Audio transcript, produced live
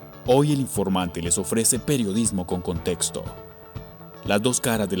Hoy el informante les ofrece periodismo con contexto. Las dos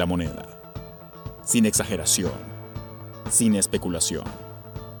caras de la moneda. Sin exageración. Sin especulación.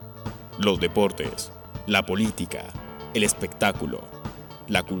 Los deportes, la política, el espectáculo,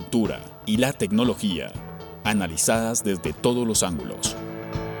 la cultura y la tecnología, analizadas desde todos los ángulos.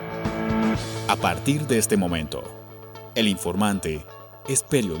 A partir de este momento, el informante es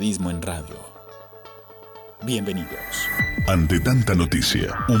periodismo en radio. Bienvenidos. Ante tanta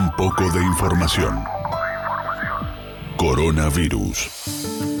noticia, un poco de información. Coronavirus.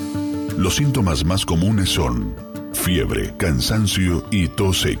 Los síntomas más comunes son fiebre, cansancio y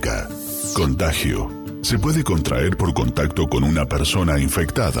tos seca. Contagio. Se puede contraer por contacto con una persona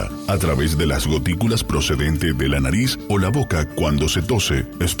infectada a través de las gotículas procedentes de la nariz o la boca cuando se tose,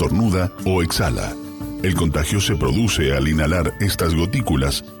 estornuda o exhala. El contagio se produce al inhalar estas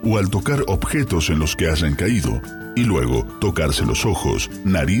gotículas o al tocar objetos en los que hayan caído y luego tocarse los ojos,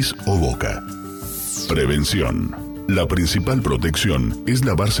 nariz o boca. Prevención. La principal protección es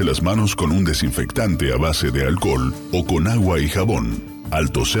lavarse las manos con un desinfectante a base de alcohol o con agua y jabón.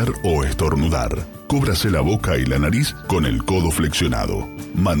 Al toser o estornudar, cúbrase la boca y la nariz con el codo flexionado.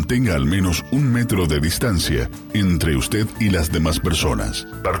 Mantenga al menos 1 metro de distancia entre usted y las demás personas,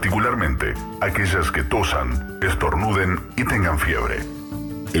 particularmente aquellas que tosan, estornuden y tengan fiebre.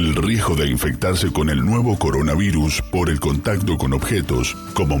 El riesgo de infectarse con el nuevo coronavirus por el contacto con objetos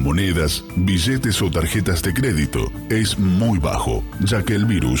como monedas, billetes o tarjetas de crédito es muy bajo, ya que el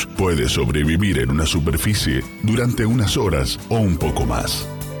virus puede sobrevivir en una superficie durante unas horas o un poco más.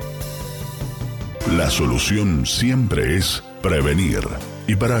 La solución siempre es prevenir,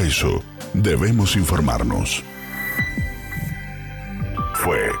 y para eso debemos informarnos.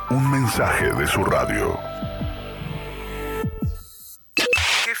 Fue un mensaje de su radio. ¿Qué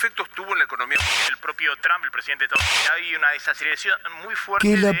efectos tuvo en la economía el propio Trump, el presidente de Estados Unidos? Hay una desaceleración muy fuerte.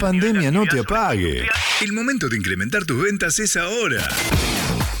 Que la pandemia no te apague. El momento de incrementar tus ventas es ahora.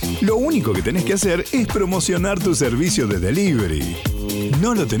 Lo único que tenés que hacer es promocionar tu servicio de delivery.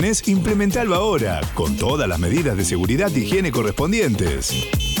 ¿No lo tenés? Implementalo ahora, con todas las medidas de seguridad y higiene correspondientes.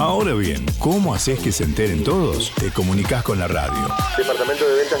 Ahora bien, ¿cómo haces que se enteren todos? Te comunicás con la radio. Departamento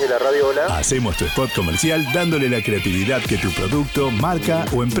de Ventas de la Radio Hola. Hacemos tu spot comercial dándole la creatividad que tu producto, marca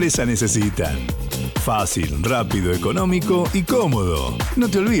o empresa necesitan. Fácil, rápido, económico y cómodo. No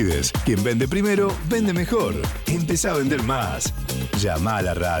te olvides, quien vende primero, vende mejor. Empezá a vender más. Llama a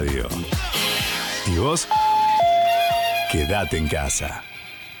la radio. ¿Y vos? Quédate en casa.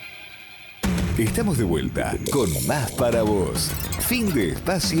 Estamos de vuelta con más para vos. Fin de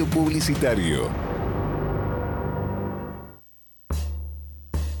espacio publicitario.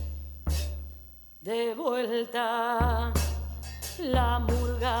 De vuelta, la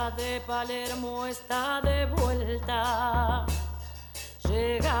murga de Palermo está de vuelta.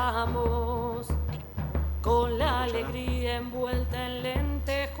 Llegamos con la alegría envuelta en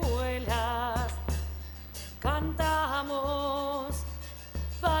lentejuelas. Cantamos,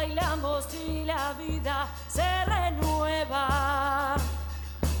 bailamos y la vida se renueva.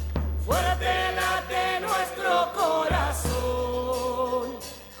 Fuerte late nuestro corazón,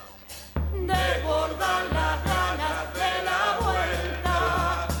 desbordan las ganas de la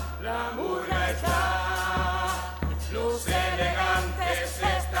vuelta. La murga está, los elegantes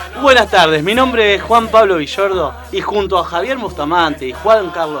están. Buenas tardes, mi nombre es Juan Pablo Villordo y junto a Javier Bustamante y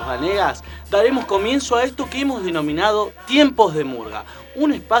Juan Carlos Vanegas daremos comienzo a esto que hemos denominado Tiempos de Murga,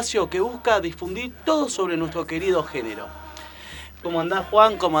 un espacio que busca difundir todo sobre nuestro querido género. ¿Cómo andás,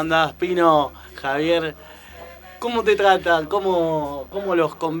 Juan? ¿Cómo andás, Pino? Javier, ¿cómo te tratan? ¿Cómo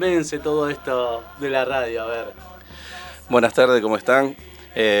los convence todo esto de la radio? A ver. Buenas tardes, ¿cómo están?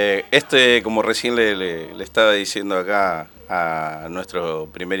 Como recién le estaba diciendo acá a nuestro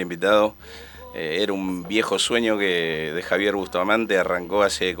primer invitado, era un viejo sueño que de Javier Bustamante arrancó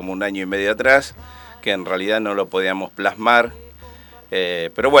hace como 1 año y medio atrás, que en realidad no lo podíamos plasmar,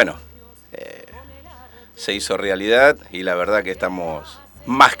 pero bueno, se hizo realidad y la verdad que estamos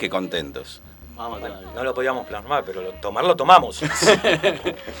más que contentos. Bueno, no lo podíamos plasmar, pero tomarlo tomamos.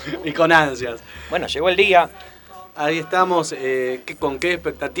 Y con ansias. Bueno, llegó el día. Ahí estamos, con qué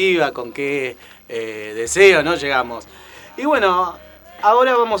expectativa, con qué deseo, ¿no? Llegamos. Y bueno,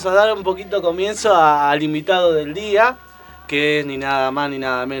 ahora vamos a dar un poquito comienzo al invitado del día, que es ni nada más ni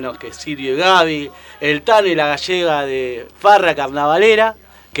nada menos que Sirio y Gaby, el Tano y la Gallega de Farra Carnavalera,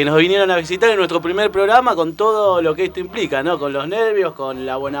 que nos vinieron a visitar en nuestro primer programa con todo lo que esto implica, ¿no? Con los nervios, con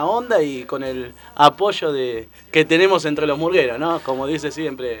la buena onda y con el apoyo que tenemos entre los murgueros, ¿no? Como dice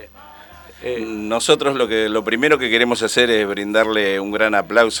siempre Nosotros lo primero que queremos hacer es brindarle un gran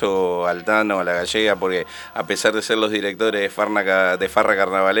aplauso al Tano, a la Gallega, porque a pesar de ser los directores de Farra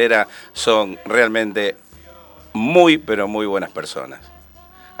Carnavalera, son realmente muy, pero muy buenas personas.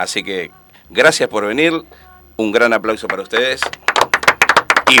 Así que gracias por venir, un gran aplauso para ustedes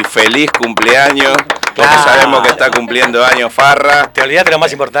y feliz cumpleaños, porque sabemos que está cumpliendo años Farra. Te olvidaste lo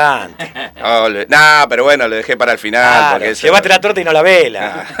más importante. No, pero bueno, lo dejé para el final. Porque llévate la torta y no la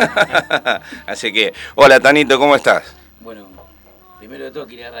vela. Así que, hola Tanito, ¿cómo estás? Bueno, primero de todo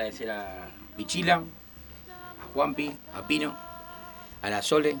quería agradecer a Pichila, a Juanpi, a Pino, a la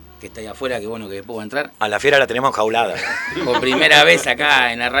Sole, que está ahí afuera, que bueno que después va a entrar. A la fiera la tenemos enjaulada. Por primera vez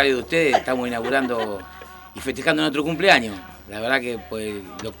acá en la radio de ustedes, estamos inaugurando y festejando nuestro cumpleaños. La verdad que pues, el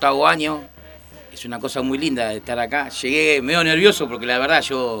 8º año es una cosa muy linda de estar acá. Llegué medio nervioso porque la verdad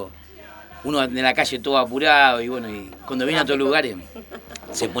uno en la calle todo apurado y bueno, y cuando viene a otros lugares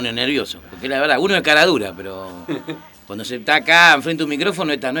se pone nervioso. Porque la verdad, uno es cara dura, pero cuando se está acá enfrente de un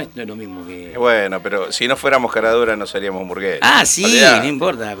micrófono no es lo mismo que... Bueno, pero si no fuéramos caradura no seríamos murgueros. Ah, sí, no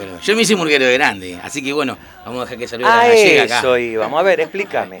importa, pero yo me hice murguero de grande, así que bueno, vamos a dejar que salude la gallega acá. Eso vamos a ver,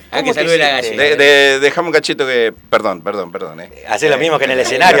 explícame. A que salude la gallega. Dejame un cachito que... Perdón. Hacés lo mismo que en el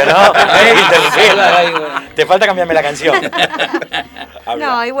escenario, ¿no? Te falta cambiarme la canción.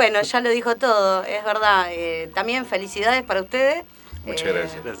 No, y bueno, ya lo dijo todo, es verdad. También felicidades para ustedes. Muchas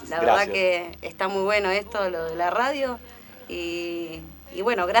gracias. La verdad que está muy bueno esto, lo de la radio. Y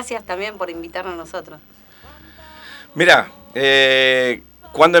bueno, gracias también por invitarnos a nosotros. Mirá,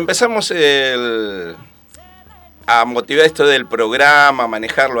 cuando empezamos a motivar esto del programa, a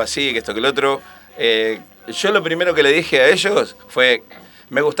manejarlo así, que esto que lo otro, yo lo primero que le dije a ellos fue,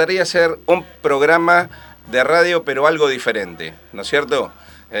 me gustaría hacer un programa de radio, pero algo diferente, ¿no es cierto?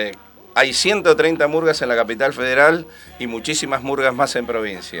 Hay 130 murgas en la capital federal y muchísimas murgas más en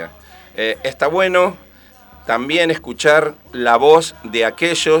provincia. Está bueno también escuchar la voz de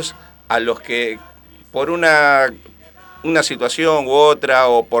aquellos a los que por una situación u otra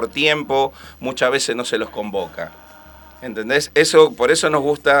o por tiempo muchas veces no se los convoca. ¿Entendés? Por eso nos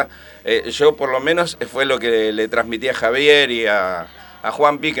gusta, yo por lo menos fue lo que le transmití a Javier y a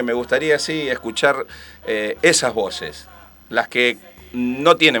Juanpi, que me gustaría así escuchar esas voces, las que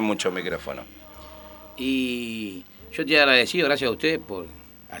no tienen mucho micrófono. Y yo te he agradecido, gracias a ustedes, por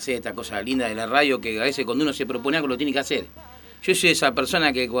hacer esta cosa linda de la radio, que a veces cuando uno se propone algo lo tiene que hacer. Yo soy esa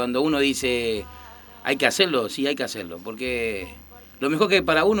persona que cuando uno dice hay que hacerlo, sí hay que hacerlo, porque lo mejor que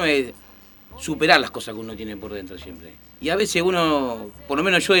para uno es superar las cosas que uno tiene por dentro siempre. Y a veces uno, por lo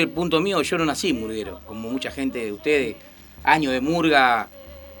menos yo del punto mío, yo no nací murguero, como mucha gente de ustedes, años de murga,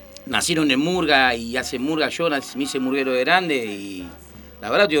 nacieron en murga y hacen murga, yo me hice murguero de grande y la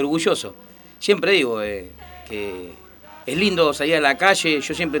verdad estoy orgulloso. Siempre digo que es lindo salir a la calle,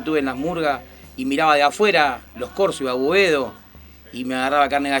 yo siempre estuve en las murgas y miraba de afuera los corsos, iba a Boedo y me agarraba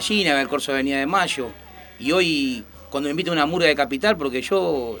carne de gallina, iba al corso de Avenida de Mayo. Y hoy, cuando me invitan a una murga de capital, porque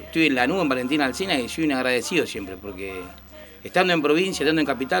yo estoy en Lanús, en Valentina Alsina, y soy un agradecido siempre, porque estando en provincia, estando en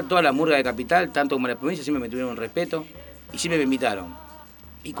capital, todas las murgas de capital, tanto como en la provincia, siempre me tuvieron respeto y siempre me invitaron.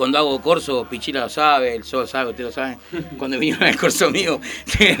 Y cuando hago corso, Pichila lo sabe, el Sol sabe, ustedes lo saben. Cuando vinieron al corso mío,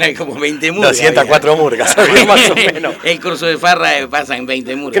 eran como 20 murgas. 204 murgas, había más o menos. El corso de Farra pasa en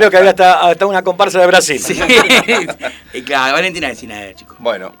 20 murgas. Creo que había hasta una comparsa de Brasil. Sí. Y claro, Valentina Alsina, chicos.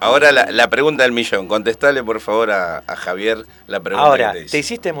 Bueno, ahora la pregunta del millón. Contestale, por favor, a Javier la pregunta. Ahora, que te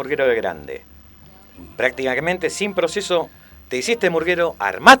hiciste murguero de grande. Prácticamente sin proceso, te hiciste murguero,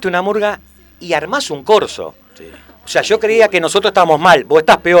 armaste una murga y armás un corso. Sí. O sea, yo creía que nosotros estábamos mal. Vos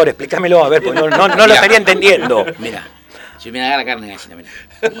estás peor, explícamelo, a ver, porque no lo estaría entendiendo. Mira, yo me agarra carne de gallina, mira.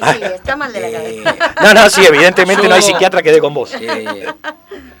 Sí, está mal de la cabeza. No, sí, evidentemente no hay psiquiatra que dé con vos.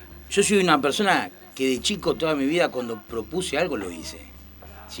 Yo soy una persona que de chico toda mi vida cuando propuse algo lo hice.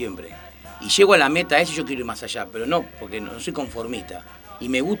 Siempre. Y llego a la meta esa y yo quiero ir más allá, pero no, porque no soy conformista. Y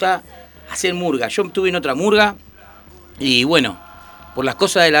me gusta hacer murga. Yo estuve en otra murga y bueno, por las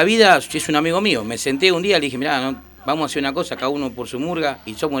cosas de la vida, es un amigo mío. Me senté un día y le dije, mirá, vamos a hacer una cosa, cada uno por su murga,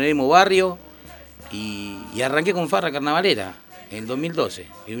 y somos en el mismo barrio, y arranqué con Farra Carnavalera en el 2012,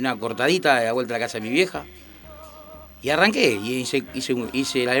 en una cortadita de la vuelta a la casa de mi vieja, y arranqué, y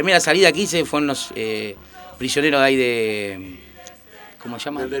hice la primera salida que hice fue en los prisioneros de ahí de, ¿cómo se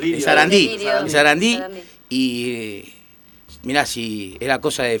llama? De Sarandí, y mirá, si era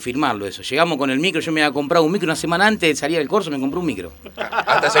cosa de firmarlo eso. Llegamos con el micro, yo me había comprado un micro una semana antes de salir del corso, me compré un micro.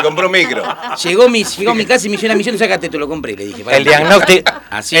 Hasta se compró un micro. Llegó a mi casa y me hizo una misión, sácate, te lo compré, le dije.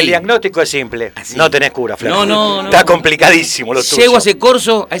 El diagnóstico es simple. Así. No tenés cura, flaco. No. Está complicadísimo lo tuyo. Llego a ese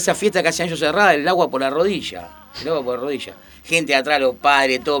corso, a esa fiesta que hacían ellos cerrada, el agua por la rodilla. el agua por rodillas. Gente atrás, los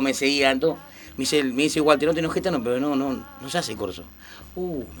padres, todos me seguían, todo. Me dice Walter, no te enojes, pero no se hace corso.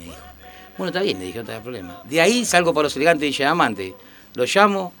 Me dijo. Bueno, está bien, le dije, no te da problema. De ahí salgo para los elegantes de Villa Diamante. Lo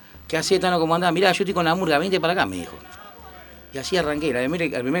llamo, ¿qué hacía Tano como andaba? Mirá, yo estoy con la murga, vente para acá, me dijo. Y así arranqué.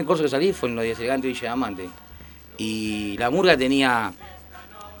 El primer corso que salí fue en los elegantes de Villa Diamante. Y la murga tenía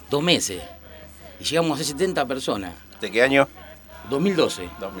 2 meses. Y llegamos a ser 70 personas. ¿De qué año? 2012.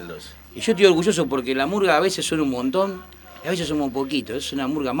 Y yo estoy orgulloso porque la murga a veces son un montón, y a veces somos poquitos. Es una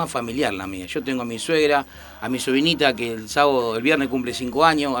murga más familiar la mía. Yo tengo a mi suegra, a mi sobrinita que el viernes cumple 5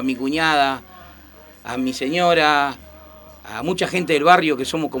 años, a mi cuñada, a mi señora, a mucha gente del barrio que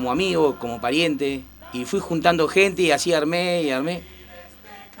somos como amigos, como parientes. Y fui juntando gente y así armé.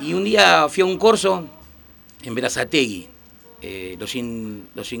 Y un día fui a un corso en Berazategui.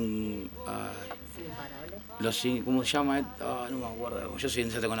 ¿Cómo se llama? No me acuerdo. Yo soy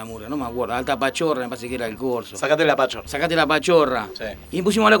insensato con la murga, no me acuerdo. Alta Pachorra, me parece que era el corso. Sacate la pachorra. Sí. Y me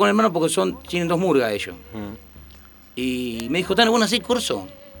pusimos a hablar con el hermano porque tienen 2 murgas ellos. Y me dijo, Tano, ¿vos no hacés corso?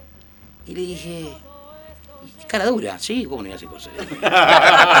 Y le dije, cara dura, ¿sí? ¿Cómo no iba a hacer corso?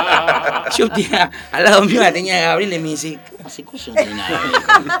 Yo al lado mío la tenía Gabriel y me dice, ¿cómo hace corso? No tiene nada.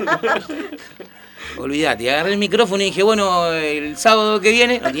 Olvídate, agarré el micrófono y dije, bueno, el sábado que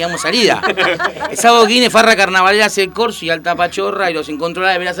viene no teníamos salida. El sábado que viene Farra Carnavalera hace el corso y Alta Pachorra y los encontró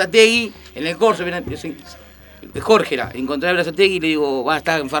de Berazategui en el corso. Jorge encontré a Berazategui y le digo, va a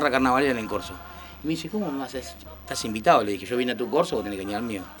estar en Farra Carnavalera en el corso. Y me dice, ¿cómo me vas a hacer? ¿Estás invitado? Le dije, yo vine a tu corso, vos tenés que venir al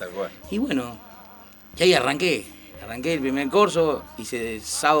mío. Tal cual. Y bueno, y ahí arranqué el primer corso, hice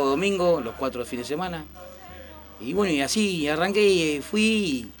sábado, domingo, los 4 fines de semana. Y bueno, y así arranqué y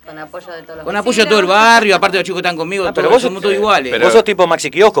fui. Con apoyo de todos los Con apoyo de todo el barrio, aparte los chicos que están conmigo, pero vos somos todos iguales. Vos sos tipo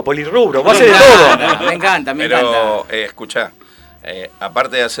Maxi Kiosco, polirrubro, vos haces de todo. Me encanta. Pero, escuchá,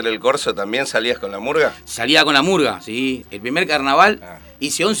 aparte de hacer el corso, ¿también salías con la murga? Salía con la murga, sí. El primer carnaval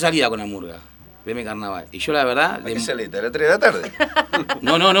hice 11 salidas con la murga. Primer carnaval. Y yo la verdad... ¿A qué saliste? ¿A las 3 de la tarde?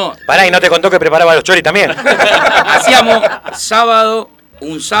 No. Pará, y no te contó que preparaba los choris también. Hacíamos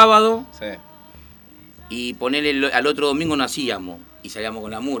un sábado... Sí. Y ponerle al otro domingo no hacíamos y salíamos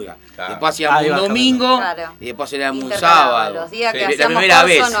con la murga. Claro. Después hacíamos un domingo y después hacíamos un sábado. Los días que la hacíamos primera corso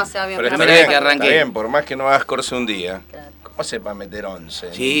vez. no hacía bien. Pero La primera vez que arranqué. Está bien, por más que no hagas corso un día, ¿cómo hace para meter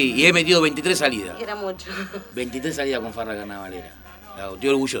 11? Sí, y he metido 23 salidas. Y era mucho. 23 salidas con Farra Carnavalera. Estoy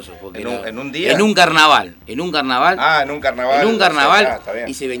orgulloso. Porque ¿En un día? En un carnaval. Ah, en un carnaval. Está bien.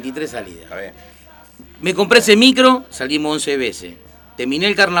 Hice 23 salidas. Está bien. Me compré ese micro, salimos 11 veces. Terminé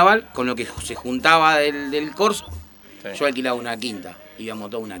el carnaval con lo que se juntaba del corso. Sí. Yo alquilaba una quinta, íbamos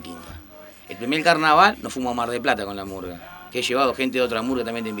toda una quinta. El primer carnaval nos fuimos a Mar del Plata con la murga, que he llevado gente de otra murga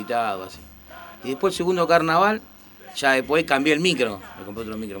también de invitado, así. Y después el segundo carnaval, ya después cambié el micro, me compré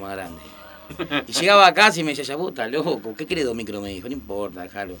otro micro más grande. Y llegaba a casa y me decía, ya vos estás loco, ¿qué querés 2 micros? Me dijo, no importa,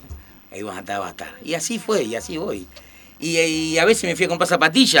 déjalo, ahí va a estar. Y así fue, y así voy. Y a veces me fui a comprar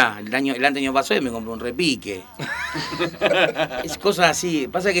zapatillas, el año pasado y me compré un repique. Es cosas así,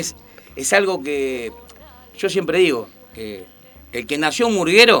 pasa que es algo que... Yo siempre digo que el que nació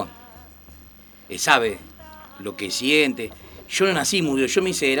murguero sabe lo que siente. Yo no nací murguero, yo me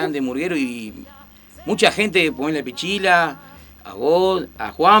hice grande murguero y mucha gente, ponle Pichila, a vos,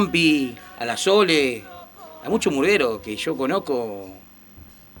 a Juanpi, a la Sole, a muchos murgueros que yo conozco.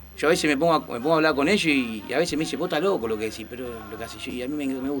 Yo a veces me pongo a hablar con ellos y a veces me dice, vos estás loco lo que decís, pero lo que hace yo, y a mí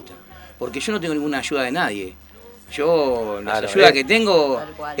me gusta. Porque yo no tengo ninguna ayuda de nadie. Yo, la ayuda que tengo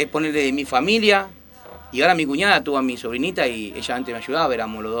es ponerle de mi familia. Y ahora mi cuñada tuvo a mi sobrinita y ella antes me ayudaba,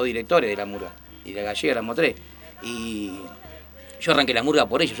 éramos los 2 directores de la murga. Y de la gallega éramos 3. Y yo arranqué la murga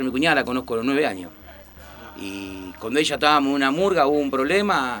por ella, yo a mi cuñada la conozco a los 9 años. Y cuando ella estábamos en una murga, hubo un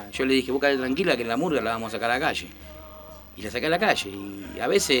problema, yo le dije, vos quedate tranquila que en la murga la vamos a sacar a la calle. Y la saqué a la calle. Y a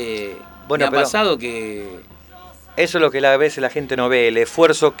veces me ha pasado que... Eso es lo que a veces la gente no ve, el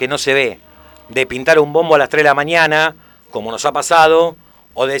esfuerzo que no se ve. De pintar un bombo a las 3 de la mañana, como nos ha pasado,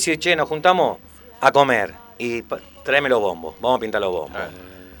 o de decir, che, nos juntamos a comer y tráeme los bombos, vamos a pintar los bombos.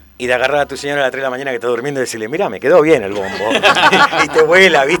 Y de agarrar a tu señora a las 3 de la mañana que está durmiendo y decirle, mira, me quedó bien el bombo. Y te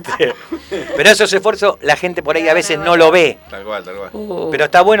vuela, ¿viste? Pero esos esfuerzos la gente por ahí a veces no lo ve. Tal cual. Pero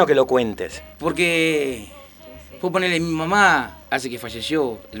está bueno que lo cuentes. Porque, puedo ponerle, mi mamá hace que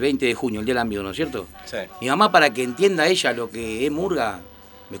falleció el 20 de junio, el día del ámbito, ¿no es cierto? Sí. Mi mamá, para que entienda ella lo que es murga,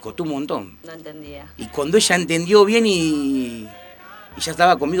 me costó un montón. No entendía. Y cuando ella entendió bien y ya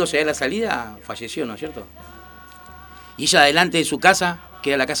estaba conmigo allá a la salida, falleció, ¿no es cierto? Y ella adelante de su casa,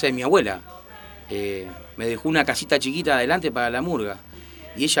 que era la casa de mi abuela, me dejó una casita chiquita adelante para la murga.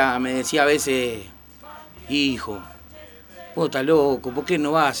 Y ella me decía a veces, hijo, vos estás loco, ¿por qué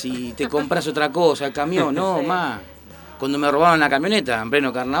no vas y te compras otra cosa, el camión? No, Sí. más. Cuando me robaron la camioneta, en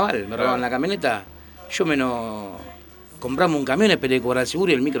pleno carnaval, me robaron la camioneta, compramos un camión, esperé cobrar el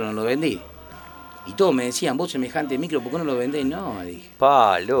seguro y el micro no lo vendí. Y todos me decían, vos semejante micro, ¿por qué no lo vendés? No, dije.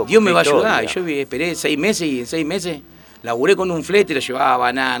 Loco, Dios me va a ayudar. historia. Y yo esperé 6 meses y en 6 meses laburé con un flete, lo llevaba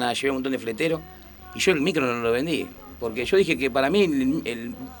banana, llevé un montón de fleteros. Y yo el micro no lo vendí. Porque yo dije que para mí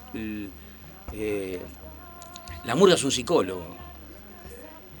la murga es un psicólogo.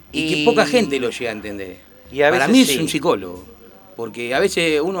 Y que poca gente lo llega a entender. Y a para veces mí sí. es un psicólogo. Porque a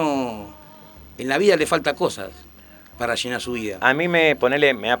veces uno en la vida le falta cosas para llenar su vida. A mí me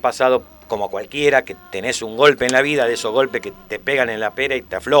ha pasado como a cualquiera que tenés un golpe en la vida, de esos golpes que te pegan en la pera y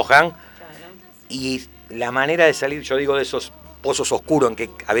te aflojan. Y la manera de salir, yo digo, de esos pozos oscuros en que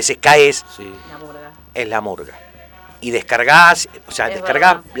a veces caes, La murga. es la murga. Y descargás, o sea, Es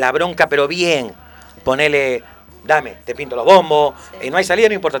descargás verdad. la bronca, pero bien. Ponele, dame, te pinto los bombos. No hay salida,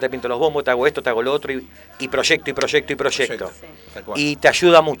 no importa, te pinto los bombos, te hago esto, te hago lo otro. Y proyecto, y proyecto, y proyecto. Tal cual. Y te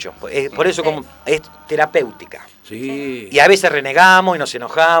ayuda mucho. Por eso como es terapéutica. Sí. Y a veces renegamos y nos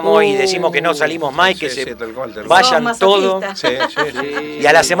enojamos y decimos que no salimos más y que se tal cual, tal cual. vayan Somos todos. masoquistas. Sí. Y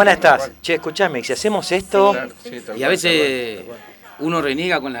a la semana estás, che, escuchame, y si hacemos esto, Y a veces uno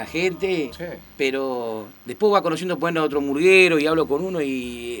reniega con la gente, pero después va conociendo a otro murguero y hablo con uno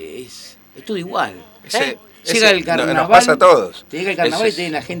y es todo igual. Llega el carnaval. Nos pasa a todos. Te llega el carnaval y te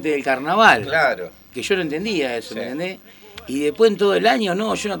viene la gente del carnaval. Claro. Que yo no entendía eso, ¿me entendés? Y después en todo el año,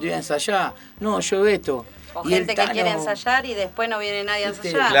 no, yo no te voy a ensayar, no, yo esto. O Y el gente que Tano- quiere ensayar y después no viene nadie a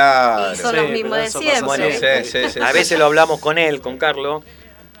ensayar. Claro. Y son los Sí, mismos pero de eso siempre. pasa bueno, a veces lo hablamos con él, con Carlos,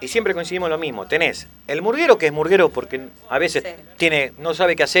 y siempre coincidimos lo mismo. Tenés el murguero que es murguero porque a veces no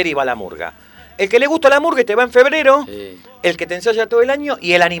sabe qué hacer y va a la murga. El que le gusta la murga y te va en febrero, el que te ensaya todo el año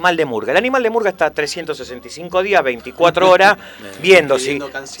y el animal de murga. El animal de murga está 365 días, 24 horas, viendo si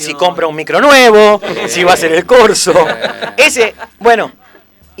compra un micro nuevo, si va a hacer el corso. Ese, bueno,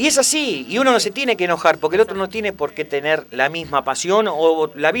 y es así, y uno no se tiene que enojar porque el otro no tiene por qué tener la misma pasión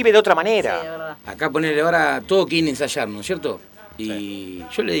o la vive de otra manera. Acá ponerle ahora, todo quieren ensayar, ¿no es cierto? Y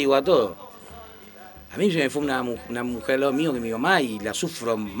yo le digo a todo. A mí se me fue una mujer al lado mío que mi mamá y la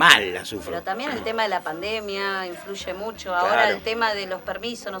sufro mal, la sufro. Pero también el tema de la pandemia influye mucho. Ahora Claro. el tema de los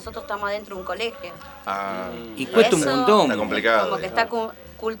permisos, nosotros estamos adentro de un colegio. Y cuesta un Eso, montón. Está complicado. Como que está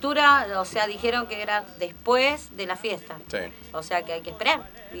cultura, o sea, dijeron que era después de la fiesta. Sí. O sea que hay que esperar.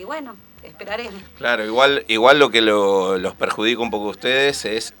 Y bueno, esperaremos. Claro, igual lo que los perjudica un poco a ustedes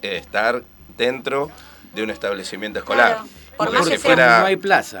es estar dentro de un establecimiento escolar. Claro. Por Como más si que sea- fuera- No hay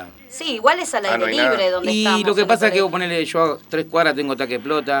plaza. Sí, igual es al aire no hay libre nada. donde Y estamos. lo que en pasa el es que vos colegio. ponele, yo a 3 cuadras tengo Taque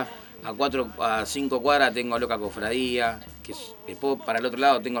Plota, a 5 cuadras tengo Loca Cofradía, después para el otro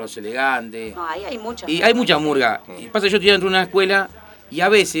lado tengo Los Elegantes. No, ahí hay muchas. Y hay mucha murga. Y pasa que yo estoy dentro de una escuela y a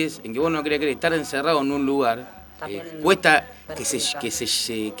veces, en que vos no crees estar encerrado en un lugar, cuesta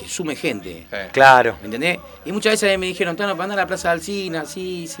que sume gente. Claro. ¿Me entendés? Y muchas veces me dijeron, Tano, para andar a la Plaza de Alsina,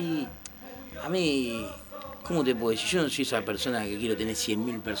 sí. A mí, ¿cómo te puedo decir? Yo no soy esa persona que quiero tener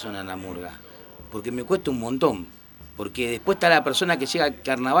 100.000 personas en la murga. Porque me cuesta un montón. Porque después está la persona que llega al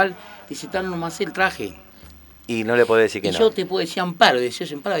carnaval y dice, Tano, no me hace el traje. Y no le podés decir que Y no. yo te puedo decir Amparo, y decía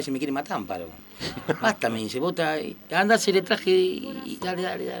Amparo, a veces me quiere matar Amparo. Basta, me dice, vos andá a hacer el traje y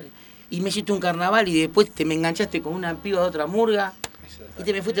dale. Y me hiciste un carnaval y después me enganchaste con una piba de otra murga y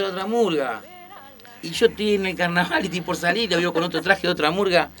te me fuiste a la otra murga. Y yo estoy en el carnaval y estoy por salir, lo veo con otro traje de otra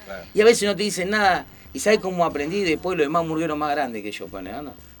murga. Y a veces no te dicen nada. ¿Y sabes cómo aprendí después los demás murgueros más grandes que yo,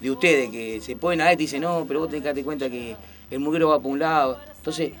 ¿no? De ustedes, que se ponen a ver y te dicen, no, pero vos tenés que darte cuenta que el murguero va para un lado.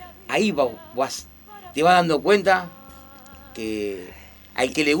 Entonces, ahí te vas dando cuenta que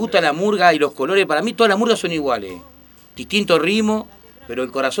al que le gusta la murga y los colores, para mí todas las murgas son iguales. Distinto ritmo, pero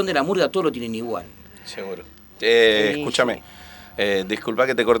el corazón de la murga todos lo tienen igual. Seguro. Escúchame, disculpa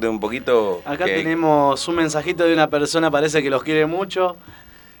que te corte un poquito. Acá que- tenemos un mensajito de una persona, parece que los quiere mucho,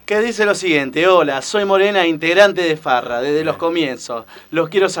 que dice lo siguiente: hola, soy Morena, integrante de Farra, desde los comienzos. Los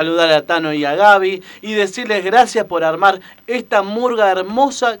quiero saludar a Tano y a Gaby y decirles gracias por armar esta murga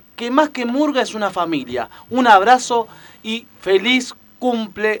hermosa, que más que murga es una familia. Un abrazo y feliz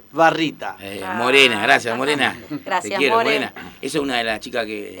cumple, Barrita. Morena, gracias, Morena. Gracias, Te quiero, More. Morena. Esa es una de las chicas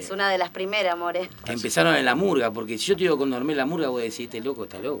que Es una de las primeras, More. empezaron en la murga, porque si yo te digo cuando armé la murga, vos decís, este loco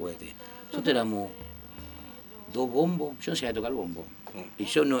está loco. Nosotros éramos 2 bombos, yo no sabía tocar bombo. Y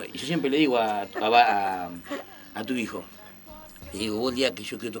yo siempre le digo a tu hijo, le digo, vos el día que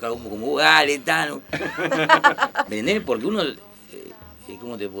yo quiero tocar bombo como vos, dale, Tano. ¿Me entendés? Porque uno,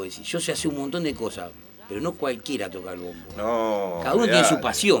 ¿cómo te puedo decir? Yo sé hacer un montón de cosas, pero no cualquiera toca el bombo. No. Cada uno tiene su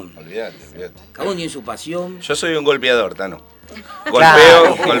pasión. Olvídate. Cada uno tiene su pasión. Yo soy un golpeador, Tano.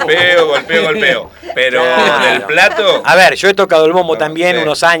 Claro. Golpeo. Pero del plato. A ver, yo he tocado el bombo también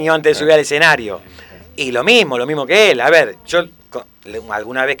unos años antes de subir al escenario. Y lo mismo que él. A ver, yo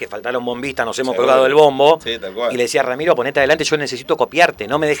alguna vez que faltaron bombistas nos hemos colgado el bombo. Sí, tal cual. Y le decía, Ramiro, ponete adelante, yo necesito copiarte.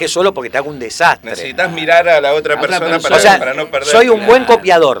 No me dejes solo porque te hago un desastre. Necesitas mirar a la otra persona para no perder. Soy un buen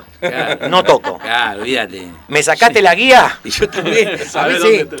copiador. No toco. Claro, olvídate. ¿Me sacaste la guía? Y yo también.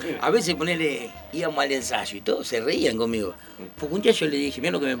 A veces ponele, íbamos al ensayo y todos se reían conmigo. Porque un día yo le dije,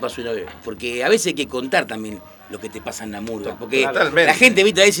 mira lo que me pasó una vez. Porque a veces hay que contar también lo que te pasa en la murga. Porque la gente,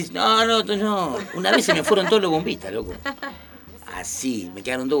 viste, a veces, no. Una vez se me fueron todos los bombistas, loco. Así, me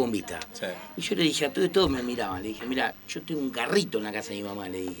quedaron 2 bombistas. Sí. Y yo le dije a todos me miraban. Le dije, mira, yo tengo un carrito en la casa de mi mamá,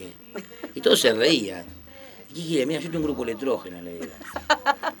 le dije. Y todos se reían. ¿Y qué quiere? Mira, yo tengo un grupo electrógeno, le digo.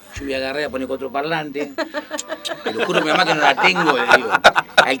 Yo voy a agarrar a poner 4 parlantes. Te lo juro a mi mamá que no la tengo, le digo.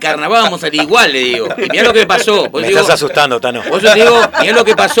 Al carnaval vamos a salir igual, le digo. Y mirá lo que pasó. Me estás asustando, Tano. Por eso te digo, mirá lo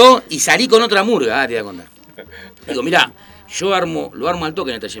que pasó y salí con otra murga, te voy a contar. Digo, mirá, yo lo armo al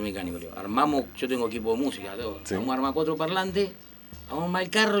toque en el taller mecánico. Le digo. Armamos, yo tengo equipo de música, todo. Sí. Vamos a armar 4 parlantes, vamos a armar el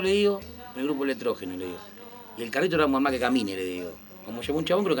carro, le digo, con el grupo electrógeno, le digo. Y el carrito lo vamos a armar que camine, le digo. Como lleva un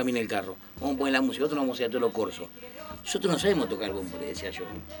chabón que lo camine el carro. Vamos a poner la música, nosotros no vamos a ir a todos los corsos. Nosotros no sabemos tocar el bombo, le decía yo.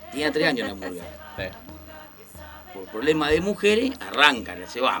 Tenía 3 años la murga. Sí. Por problemas de mujeres, arrancan,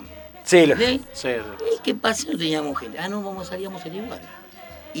 se van. Sí. ¿Qué pasa? No teníamos gente. Vamos a salir igual.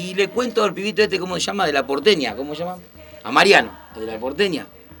 Y le cuento al pibito este, ¿cómo se llama? De la porteña, ¿cómo se llama? A Mariano, de la porteña.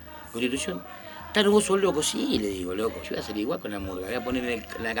 Constitución. Tano, vos sos loco. Sí, le digo, loco. Yo voy a salir igual con la murga. Voy a poner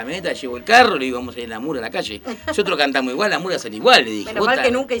en la camioneta, llevo el carro, le digo, vamos a ir en la murga a la calle. Nosotros cantamos igual, la murga sale igual, le dije. Menos mal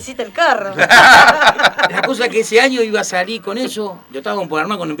que nunca hiciste el carro. La cosa es que ese año iba a salir con eso. Yo estaba por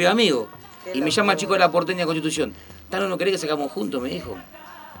armar con un pibe amigo. Y me llama el chico de la porteña Constitución. Tano, ¿no querés que sacamos juntos? Me dijo.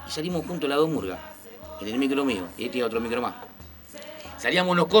 Y salimos juntos las 2 murgas. En el micro mío. Y él tenía otro micro más.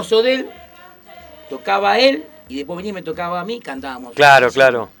 Salíamos los cosos de él, tocaba él, y después venía y me tocaba a mí, cantábamos.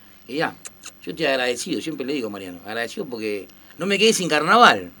 Claro. Y ya, yo estoy agradecido, siempre le digo, Mariano, agradecido porque no me quedé sin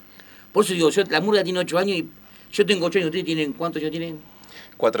carnaval. Por eso digo, la murga tiene 8 años y yo tengo 8 años, ¿ustedes tienen cuántos ya tienen?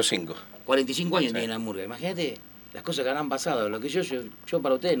 4 o 5. 45 años tiene la murga, imagínate las cosas que habrán pasado, lo que yo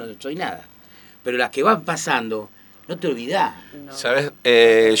para ustedes no soy nada. Pero las que van pasando, no te olvidás. No. ¿Sabes?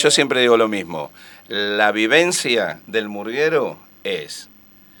 Yo siempre digo lo mismo, la vivencia del murguero es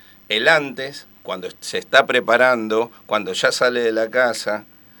el antes, cuando se está preparando, cuando ya sale de la casa,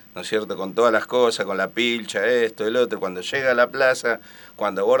 ¿no es cierto? Con todas las cosas, con la pilcha, esto, el otro, cuando llega a la plaza,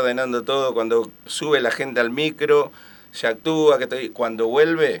 cuando va ordenando todo, cuando sube la gente al micro, se actúa, cuando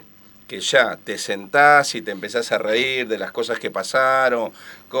vuelve, que ya te sentás y te empezás a reír de las cosas que pasaron,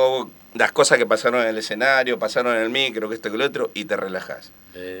 las cosas que pasaron en el escenario, pasaron en el micro, que esto, que lo otro, y te relajás.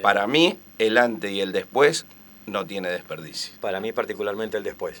 Para mí, el antes y el después no tiene desperdicio. Para mí particularmente el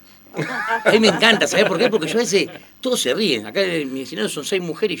después. A mí me encanta, ¿sabes por qué? Porque yo a veces, todos se ríen. Acá en mi escenario son 6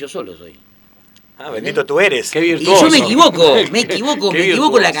 mujeres y yo solo soy. Bendito tú eres. Qué virtuoso. Y yo me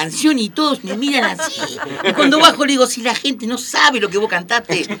equivoco en la canción y todos me miran así. Y cuando bajo le digo, si la gente no sabe lo que vos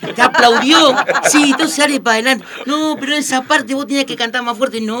cantaste, te aplaudió, sí, entonces sale para adelante. No, pero esa parte vos tenías que cantar más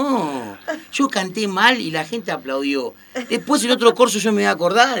fuerte. No, yo canté mal y la gente aplaudió. Después en otro corso yo me voy a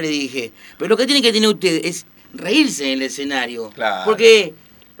acordar, le dije. Pero lo que tienen que tener ustedes es reírse en el escenario. Claro. Porque,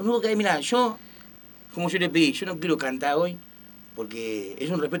 lo único que hay, mira, yo, como yo le pedí, yo no quiero cantar hoy, porque es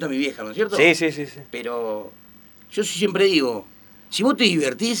un respeto a mi vieja, ¿no es cierto? Sí. Pero yo siempre digo, si vos te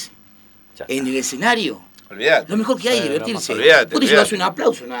divertís en el escenario, olvidate. Lo mejor que hay es divertirse. Olvidate, vos te llevas un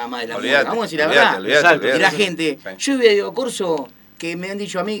aplauso nada más de la música. Vamos a decir la verdad. Olvidate. De la gente. Yo he ido a corso que me han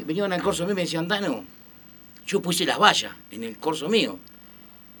dicho a mí, venían al corso mío y me decían, Tano, yo puse las vallas en el corso mío.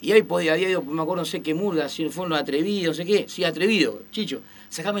 Y ahí podía, me acuerdo, no sé qué murga, si fueron los atrevidos, no sé qué. Sí, atrevido, Chicho,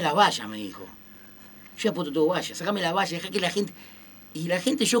 sacame las vallas, me dijo. Yo ya puesto todo vallas, sacame las vallas, dejá que la gente... Y la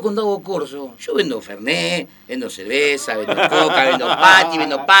gente, yo cuando hago corso, yo vendo Fernet, vendo cerveza, vendo coca, vendo pati,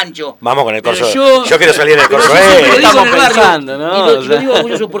 vendo pancho. Vamos con el corso. Yo quiero salir del corso. Estamos pensando, ¿no? Y lo digo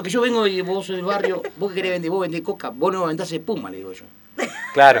orgulloso porque yo vengo y vos sos del barrio, vos qué querés vender, vos vendés coca, vos no vendás espuma, le digo yo.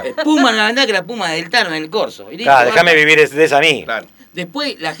 Claro. Espuma, la verdad que la espuma es del Tano en el corso. Claro, déjame vivir de esa a mí. Claro.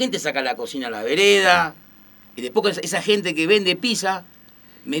 Después la gente saca la cocina a la vereda, y después esa gente que vende pizza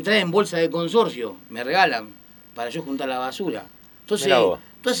me traen bolsa de consorcio, me regalan para yo juntar la basura. Entonces,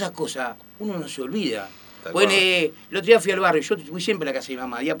 todas esas cosas uno no se olvida. Bueno, el otro día fui al barrio, yo fui siempre a la casa de mi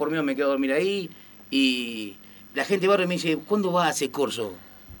mamá, día por medio me quedo a dormir ahí, y la gente del barrio me dice, ¿cuándo vas a hacer corso?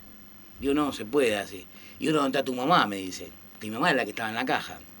 Digo, no, se puede hacer. Y uno, ¿dónde está tu mamá? Me dice, que mi mamá es la que estaba en la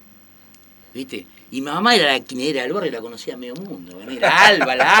caja. ¿viste? Y mi mamá era quien era del barrio, la conocía medio mundo. Era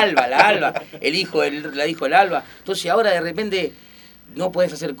Alba, la Alba, el hijo del Alba. Entonces ahora de repente no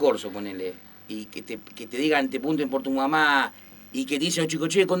podés hacer corso, ponele. Y que te digan, te pregunten por tu mamá, y que te dicen, chico,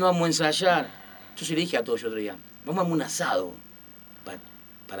 che, ¿cuándo vamos a ensayar? Entonces le dije a todos yo otro día, vamos a hacer un asado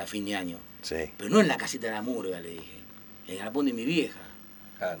para fin de año. Sí. Pero no en la casita de la murga, le dije. En el galpón de mi vieja.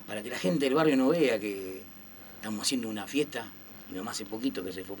 Para que la gente del barrio no vea que estamos haciendo una fiesta. Mi mamá hace poquito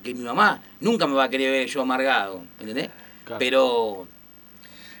que se fue. Porque mi mamá nunca me va a querer ver yo amargado. ¿Entendés? Claro. Pero...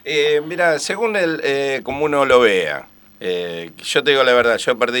 mira, según como uno lo vea. Yo te digo la verdad.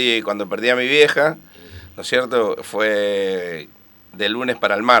 Cuando perdí a mi vieja, ¿no es cierto? Fue de lunes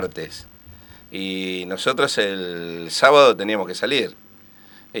para el martes. Y nosotros el sábado teníamos que salir.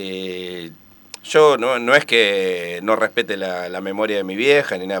 Yo no es que no respete la memoria de mi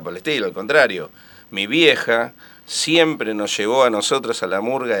vieja ni nada por el estilo, al contrario. Mi vieja siempre nos llevó a nosotros a la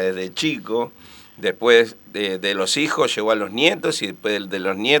murga desde chico, después de los hijos llevó a los nietos y después de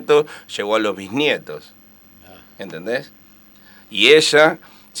los nietos llevó a los bisnietos. ¿Entendés? Y ella,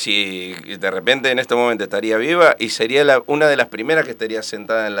 si de repente en este momento estaría viva, y sería una de las primeras que estaría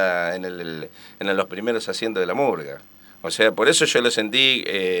sentada en los primeros asientos de la murga. O sea, por eso yo lo sentí,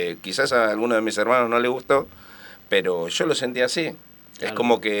 quizás a alguno de mis hermanos no le gustó, pero yo lo sentí así. Claro. Es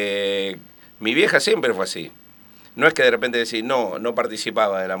como que mi vieja siempre fue así. No es que de repente decir, no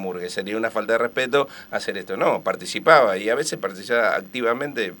participaba de la murga, sería una falta de respeto hacer esto. No, participaba, y a veces participaba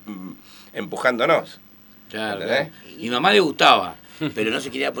activamente empujándonos. Claro, claro. Y mi mamá le gustaba, pero no se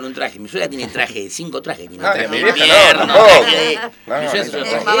quería poner un traje. Mi suegra tiene 5 trajes. Tiene traje de invierno, mi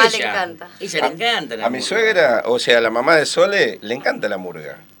mamá le encanta. Ella le encanta la murga. A mi suegra, o sea, a la mamá de Sole, le encanta la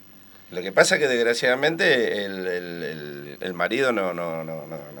murga. Lo que pasa es que desgraciadamente el marido no.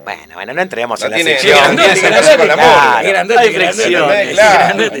 Bueno, no entremos en la sección. Hay fricción.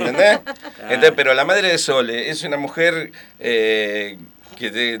 Claro, ¿entendés? Entonces, pero la madre de Sole es una mujer que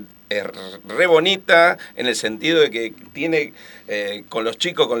es re bonita en el sentido de que tiene con los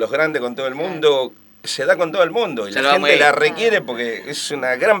chicos, con los grandes, con todo el mundo, se da con todo el mundo y la gente la requiere porque es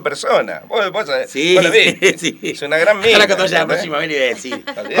una gran persona. Vos sí, la ves, sí. Es una gran mina. Ahora que la próxima vez le voy a decir,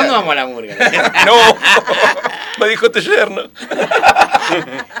 ¿cuándo vamos a la murga? No, me dijo tu yerno.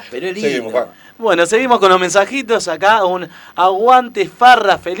 Pero es lindo. Bueno, seguimos con los mensajitos acá. Un aguante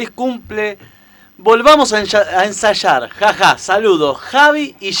farra, feliz cumple. Volvamos a ensayar. Jaja, saludos,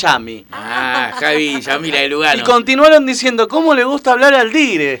 Javi y Yami. Javi y Yami, la de Lugano. Y continuaron diciendo, ¿cómo le gusta hablar al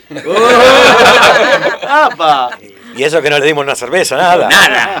Dire? ¡Apa! Y eso que no le dimos una cerveza, nada.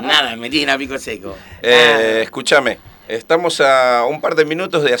 Nada, metí en a pico seco. Escúchame, estamos a un par de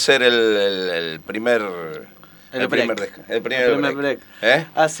minutos de hacer el primer break.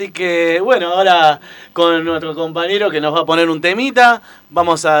 Así que, bueno, ahora con nuestro compañero que nos va a poner un temita,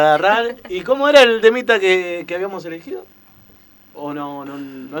 vamos a agarrar. ¿Y cómo era el temita que habíamos elegido? ¿O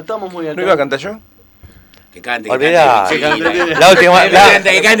no estamos muy al ¿No iba a cantar yo? Que cante. Olvidá. La última vez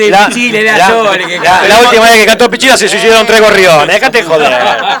que cantó Pichila se suicidaron 3 gorriones. Dejate joder.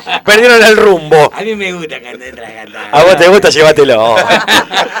 Perdieron el rumbo. A mí me gusta cantar. A vos te gusta, llévatelo.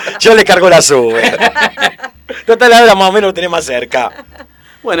 Yo les cargo la sube. Total, ahora más o menos lo tenés más cerca.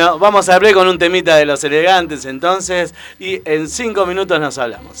 Bueno, vamos a abrir con un temita de Los Elegantes entonces. Y en 5 minutos nos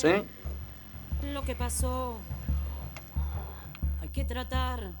hablamos, ¿eh? Lo que pasó, hay que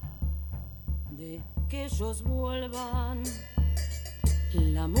tratar de que ellos vuelvan.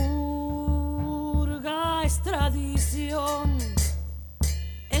 La murga es tradición,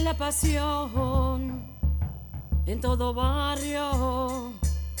 es la pasión en todo barrio.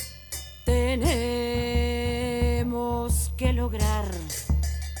 Tenemos que lograr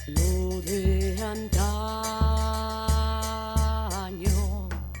lo de antaño.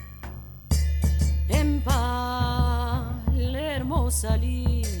 En Palermo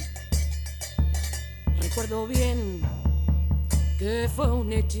salí, recuerdo bien que fue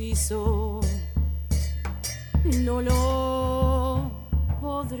un hechizo. No lo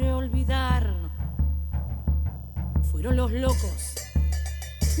podré olvidar. Fueron los locos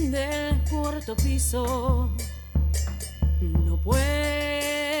del 4º piso. No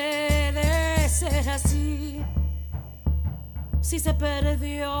puede ser así. Si se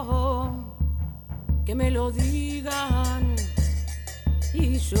perdió, que me lo digan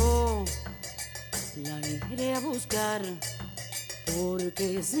y yo la iré a buscar,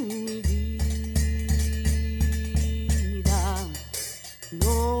 porque es mi vida.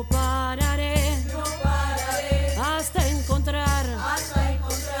 No pararé hasta encontrar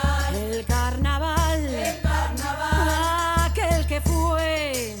el carnaval, aquel que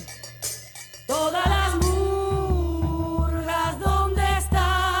fue. Todas las murgas, ¿dónde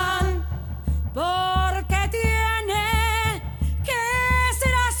están?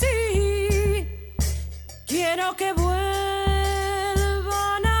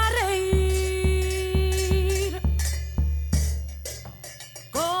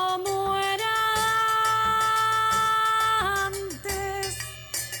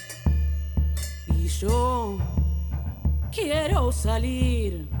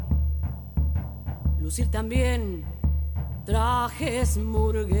 salir, lucir también trajes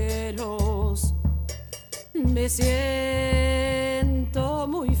murgueros. Me siento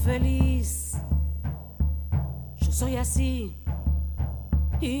muy feliz. Yo soy así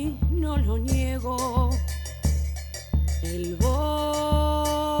y no lo niego. El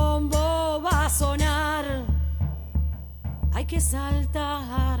bombo va a sonar. Hay que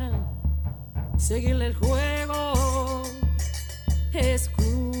saltar, seguirle el juego.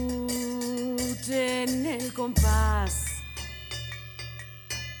 Escuchen el compás.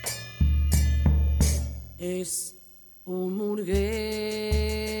 Es un murguero.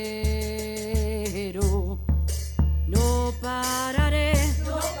 No pararé,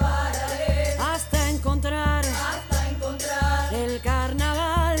 hasta encontrar el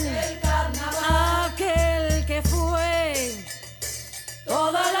carnaval, aquel que fue.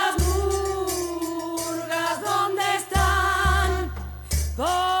 Todas las murgas, ¿dónde están?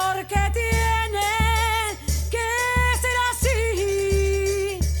 Porque tiene que ser así.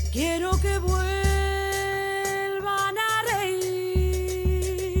 Quiero que vuelvan a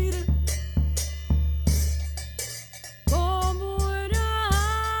reír como era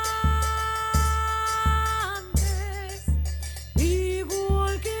antes,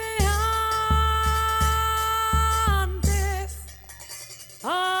 igual que antes.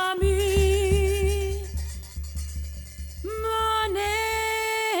 A mi manera.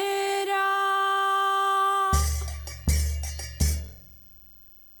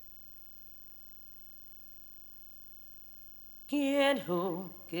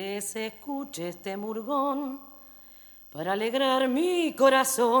 Quiero que se escuche este murgón para alegrar mi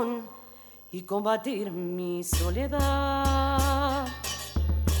corazón y combatir mi soledad.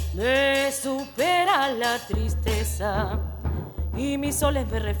 Me supera la tristeza y mis soles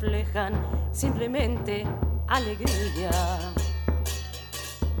me reflejan simplemente alegría.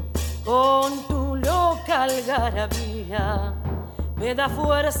 Con tu loca algarabía me da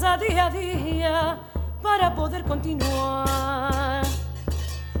fuerza día a día para poder continuar.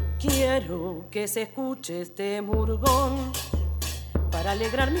 Quiero que se escuche este murgón para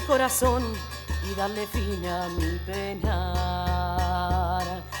alegrar mi corazón y darle fin a mi penar.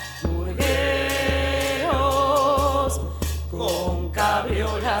 Murgueros con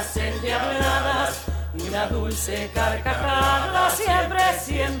cabriolas endiabladas y una dulce carcajada, siempre,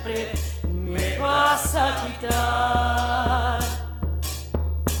 siempre me vas a quitar.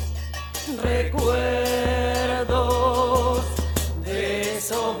 Recuerdos de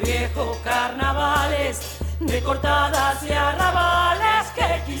esos viejos carnavales, de cortadas y arrabales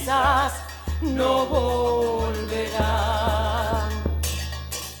que quizás no volverán.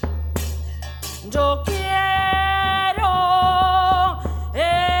 Yo quiero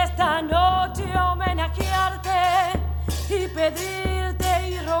esta noche homenajearte y pedirte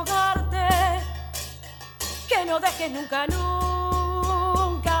y rogarte que no dejes nunca,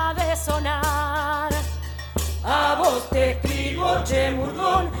 nunca de sonar. A vos te escribo, che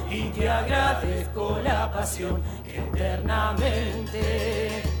murgón, y te agradezco la pasión que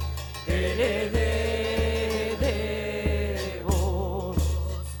eternamente heredé de vos.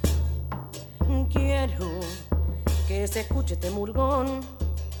 Quiero que se escuche este murgón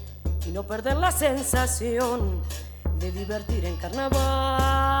y no perder la sensación de divertir en carnaval,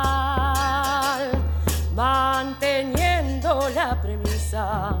 manteniendo la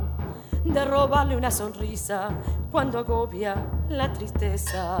premisa de robarle una sonrisa cuando agobia la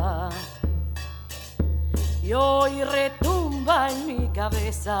tristeza. Y hoy retumba en mi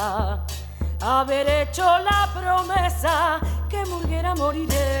cabeza haber hecho la promesa que murguera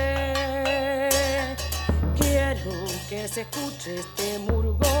moriré. Quiero que se escuche este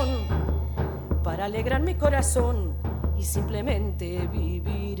murgón para alegrar mi corazón y simplemente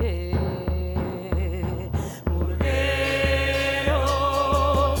viviré.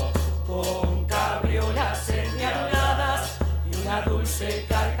 Dulce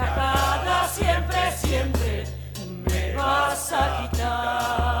carcajada, siempre, siempre me vas a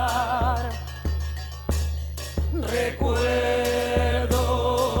quitar. Recuerdos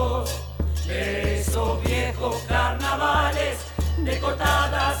de esos viejos carnavales, de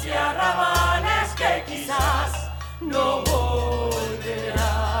cortadas y arrabales que quizás no volverán.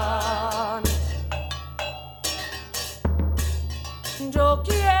 Yo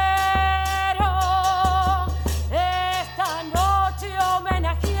quiero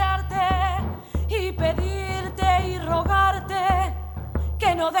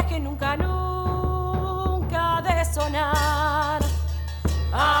no deje nunca, nunca de sonar.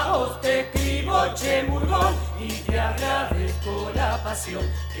 A vos te escribo, che murgón, y te agradezco la pasión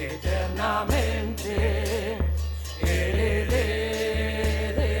que eternamente heredé.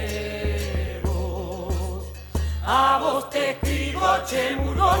 vos te escribo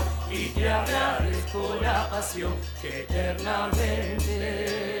Chemurgón y te agradezco la pasión que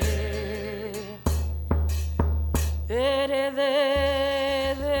eternamente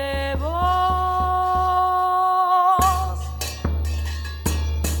heredé de vos.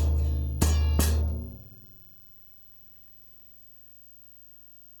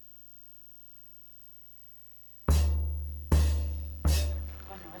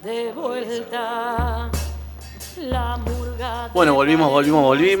 De vuelta la murga. Bueno,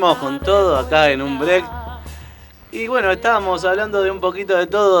 volvimos con todo acá en un break. Y bueno, estábamos hablando de un poquito de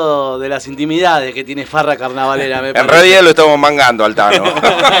todo, de las intimidades que tiene Farra Carnavalera. En realidad lo estamos mangando al Tano.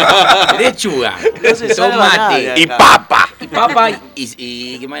 Lechuga, no se tomate y papa. Y papa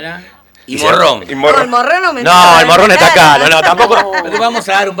y ¿qué más era? Y morrón. Y morrón. No, el morrón no me No, el morrón está acá, no, tampoco. Le vamos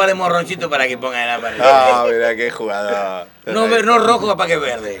a dar un par de morroncitos para que pongan en la pared. Ah, mira qué jugador. No rojo, capaz que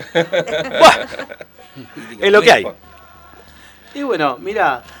verde. Es lo que hay. Y bueno,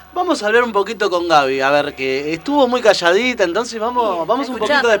 mira, vamos a hablar un poquito con Gaby, a ver, que estuvo muy calladita, entonces vamos un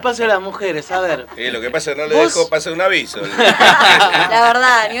poquito despacio a las mujeres, a ver. Lo que pasa es que no le dejo pasar un aviso. La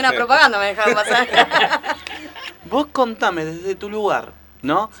verdad, ni una propaganda me dejaron pasar. Vos contame desde tu lugar,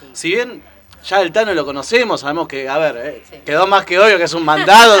 ¿no? Sí. Si bien ya el Tano lo conocemos, sabemos que, a ver, sí, quedó más que obvio que es un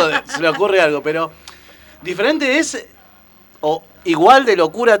mandado, se le ocurre algo, pero diferente es, o igual de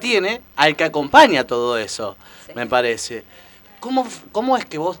locura tiene, al que acompaña todo eso, sí, me parece. ¿Cómo es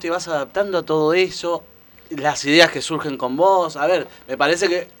que vos te vas adaptando a todo eso? Las ideas que surgen con vos. A ver, me parece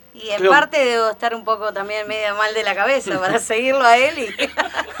que... Y en parte debo estar un poco también media mal de la cabeza para seguirlo a él.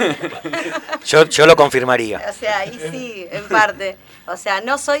 Yo lo confirmaría. O sea, y sí, en parte. O sea,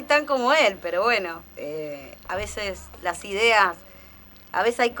 no soy tan como él, pero bueno, a veces las ideas... A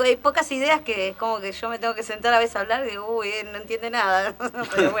veces hay pocas ideas que es como que yo me tengo que sentar a veces a hablar y digo, uy, no entiende nada.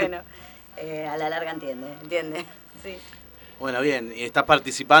 Pero bueno, a la larga entiende. Sí. Bueno, bien, y estás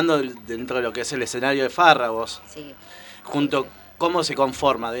participando dentro de lo que es el escenario de Farra, vos. Sí. Junto, ¿cómo se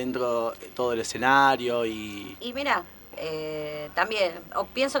conforma dentro de todo el escenario? Y mira, también,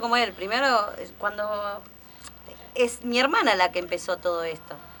 pienso como él, primero, cuando es mi hermana la que empezó todo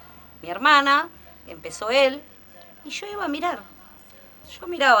esto. Mi hermana, empezó él, y yo iba a mirar. Yo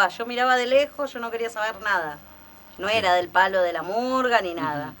miraba de lejos, yo no quería saber nada. No era del palo de la murga ni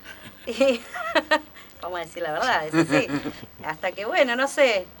nada. Y vamos a decir la verdad, es así. Hasta que, bueno, no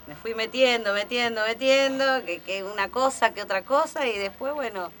sé, me fui metiendo, que una cosa, que otra cosa, y después,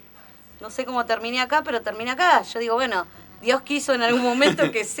 bueno, no sé cómo terminé acá, pero terminé acá. Yo digo, bueno, Dios quiso en algún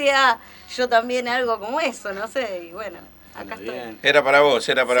momento que sea yo también algo como eso, no sé, y bueno, acá estoy. Era para vos.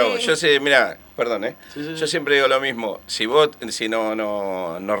 Yo sé, mira, perdón, sí. Yo siempre digo lo mismo. Si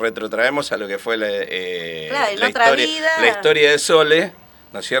nos retrotraemos a lo que fue la historia de Sole,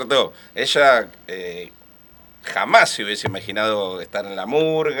 ¿no es cierto? Ella jamás se hubiese imaginado estar en la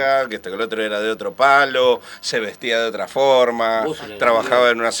murga, que el otro era de otro palo, se vestía de otra forma, trabajaba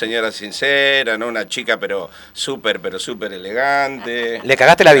en una señora sincera, ¿no? Una chica pero súper elegante. Le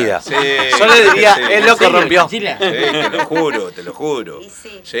cagaste la vida. Sí, yo le diría, él lo corrompió. Sí, te lo juro.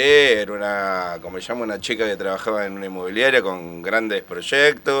 Sí, era una chica que trabajaba en una inmobiliaria con grandes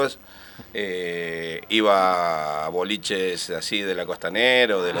proyectos. Iba a boliches así de la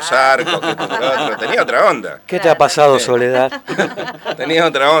Costanera o de los Arcos, tenía otra onda. ¿Qué te ha pasado, Soledad? Tenía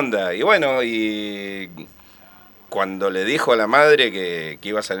otra onda. Y bueno, y cuando le dijo a la madre que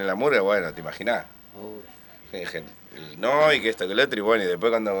iba a salir en la murga, bueno, te imaginás. No, y que esto, que lo otro, y bueno, y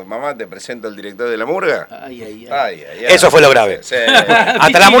después cuando mamá te presenta al director de la murga. Ay. Eso fue lo grave. Sí.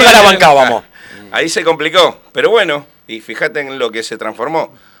 Hasta la murga la bancábamos. Ahí se complicó, pero bueno, y fíjate en lo que se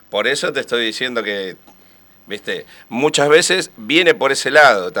transformó. Por eso te estoy diciendo que, viste, muchas veces viene por ese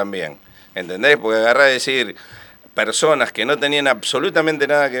lado también, ¿entendés? Porque agarrá a decir, personas que no tenían absolutamente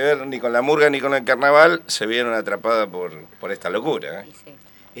nada que ver ni con la murga ni con el carnaval, se vieron atrapadas por esta locura. Sí.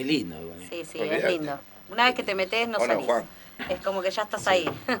 Es lindo. Sí, es lindo. Una vez que te metés no salís. Juan. Es como que ya estás ahí,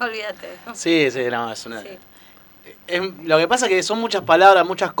 olvídate. Sí, no, es una... Sí. Lo que pasa es que son muchas palabras,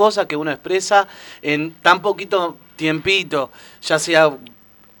 muchas cosas que uno expresa en tan poquito tiempito, ya sea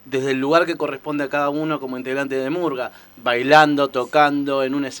desde el lugar que corresponde a cada uno como integrante de murga, bailando, tocando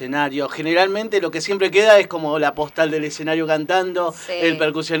en un escenario. Generalmente lo que siempre queda es como la postal del escenario cantando, sí, el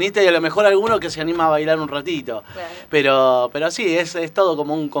percusionista y a lo mejor alguno que se anima a bailar un ratito. Claro. Pero sí, es todo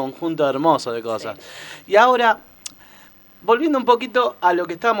como un conjunto hermoso de cosas. Sí. Y ahora, volviendo un poquito a lo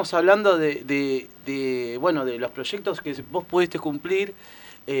que estábamos hablando de los proyectos que vos pudiste cumplir,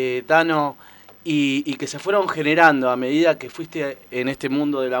 Tano, y que se fueron generando a medida que fuiste en este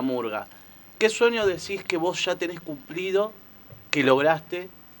mundo de la murga. ¿Qué sueño decís que vos ya tenés cumplido, que lograste,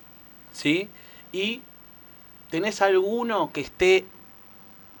 ¿sí? Y ¿tenés alguno que esté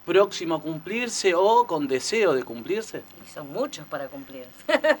próximo a cumplirse o con deseo de cumplirse? Y son muchos para cumplir.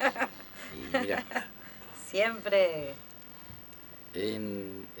 Y mira, Siempre.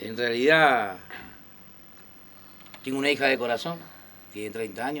 en realidad, tengo una hija de corazón, tiene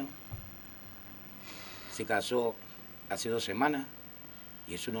 30 años, se casó hace 2 semanas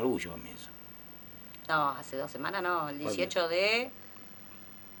y es un orgullo para mí eso. No, hace 2 semanas no, el 18 de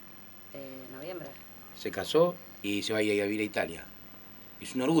noviembre. Se casó y se va a ir a vivir a Italia.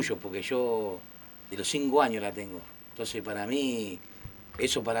 Es un orgullo porque yo de los 5 años la tengo. Entonces para mí,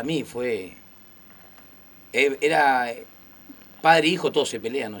 eso para mí fue... Era padre e hijo, todos se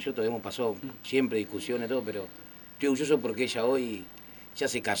pelean, ¿no es cierto? Hemos pasado siempre discusiones, todo, pero estoy orgulloso porque ella hoy ya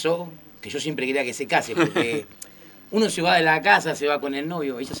se casó, que yo siempre quería que se case, porque uno se va de la casa, se va con el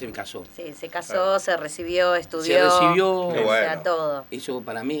novio, ella se casó. Sí, se casó, se recibió, estudió. Se recibió, o sea, todo. Eso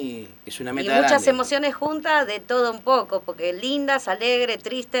para mí es una Y meta muchas grande. emociones juntas de todo un poco, porque lindas, alegre,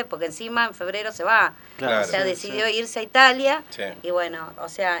 triste, porque encima en febrero se va. Claro. O sea, Sí, decidió irse a Italia. Sí. Y bueno, o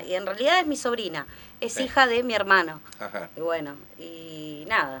sea, y en realidad es mi sobrina, es hija de mi hermano. Ajá. Y bueno, y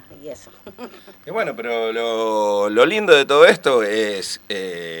nada, y eso. Y bueno, pero lo lindo de todo esto es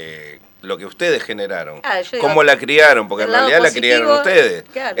lo que ustedes generaron. Ah, yo digo, cómo la criaron, porque en el lado realidad la positivo, criaron ustedes.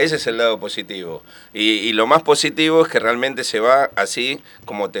 claro. Ese es el lado positivo. Y lo más positivo es que realmente se va así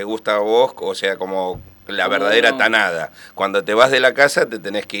como te gusta a vos, o sea, como la verdadera tanada. Cuando te vas de la casa te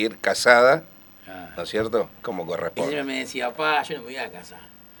tenés que ir casada, ¿no es cierto? Como Y corresponde. ella me decía, papá, yo no me voy a casar.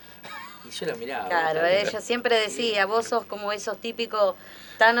 Y yo la miraba. Claro, ella siempre decía, vos sos como esos típicos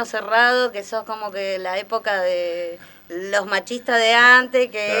tanos cerrados, que sos como que la época de los machistas de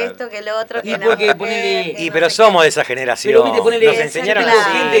antes, que Claro. esto, que lo otro, Y que porque la ponele- mujer, que Y no pero sé somos de esa generación. Pero viste, ponele, Nos enseñaron claro.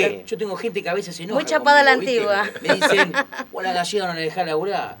 así. Yo tengo gente que a veces se enoja. Muy chapada a la conmigo, ¿viste? antigua. Me dicen, vos la gallega no la dejás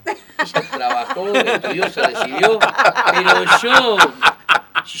laburar. Ella trabajó, estudió, se recibió. Pero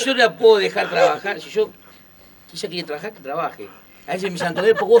si yo la puedo dejar trabajar, si ella quiere trabajar, que trabaje. A veces me dicen,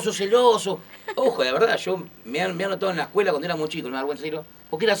 Antonio, porque vos sos celoso. Ojo, la verdad, yo me han notado en la escuela cuando éramos chicos, no me da vergüenza decirlo,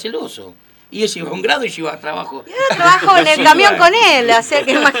 porque era celoso. Y ella iba a un grado y yo iba a trabajo. Yo trabajo en el camión con él, o sea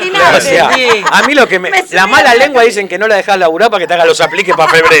que imagínate. O sea, a mí lo que la mala lengua dicen que no la dejás laburar para que te haga los apliques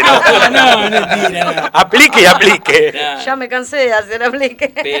para febrero. No, mentira. Aplique y aplique. Ya me cansé de hacer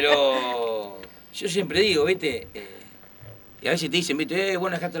aplique. Pero yo siempre digo, ¿viste? Y a veces te dicen, ¿viste?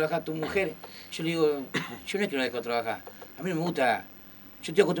 Bueno, dejá trabajar a tu mujer. Yo le digo, yo no es que no dejo trabajar. A mí no me gusta.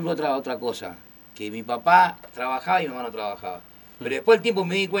 Yo estoy acostumbrado a otra cosa. Que mi papá trabajaba y mi mamá no trabajaba. Pero después del tiempo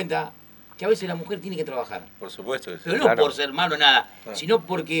me di cuenta que a veces la mujer tiene que trabajar. Por supuesto. Pero no por ser malo nada, sino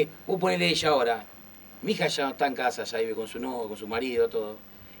porque vos ponele ella ahora. Mi hija ya está en casa, ya vive con su novio, con su marido, todo.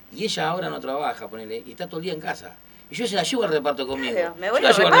 Y ella ahora no trabaja, ponele, y está todo el día en casa. Y yo se la llevo al reparto conmigo. Claro, me voy Yo la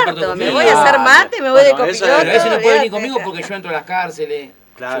al llevo reparto, me voy a hacer mate, me voy de copiloto. Pero a veces no puede venir olvídate. conmigo porque yo entro a las cárceles.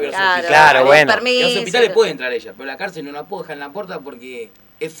 Claro, yo voy a los claro, hospitales. Claro, bueno. Y a los hospitales Permiso. puede entrar ella, pero a la cárcel no la puedo dejar en la puerta porque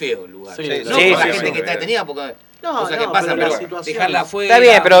es feo el lugar. Sí, no sí, por sí, la sí, gente sí. que está detenida, porque No, cosas no, que pasan, pero pero la situación- dejarla afuera. Está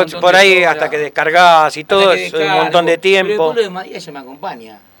bien, pero un montón por de ahí horas. hasta que descargás y todo, Hasta que es un descargo. montón de Pero el tiempo. pueblo de Madrid ella me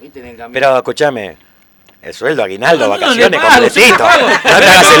acompaña, ¿viste? En el camino. Pero escúchame, el sueldo, aguinaldo, No, no, vacaciones, le pago, completito. yo le pago. No te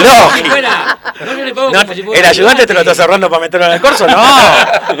hagas el lógico. No, yo le pago No, como si fuera ¿el ayudante te lo estás ahorrando para meterlo en el corso? No.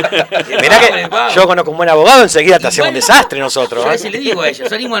 Mirá le que pago. yo conozco un buen abogado, enseguida te hacemos un desastre nosotros. Yo a ¿eh? veces le digo a ella,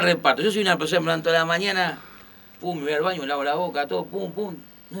 salimos al reparto. Yo soy una persona que me levanto a la mañana, pum, me voy al baño, me lavo la boca, todo, pum, pum.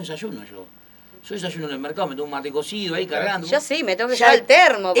 No desayuno yo. Yo desayuno en el mercado, me tomo un mate cocido ahí cargando. Yo sí, me tengo que Ya- llevar el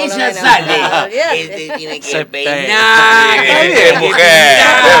termo. por lo Ella menos. sale. Ah, olvídate. Este tiene que Se peinar, peina. que Qué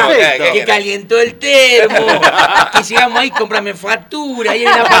mujer, que qué calientó el termo, que llegamos ahí, comprame factura, y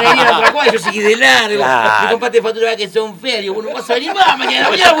en la panadería otra cosa, yo seguí de largo. Claro. Me compraste facturas que son feas, digo, bueno, vas a venir más mañana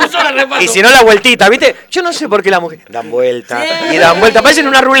voy solo al reparto. Y si no la vueltita, ¿viste? Yo no sé por qué la mujer dan vuelta Sí. y dan vuelta. Parecen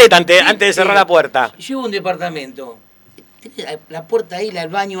una ruleta antes de cerrar la puerta. Llevo un departamento, tenés la puerta ahí, el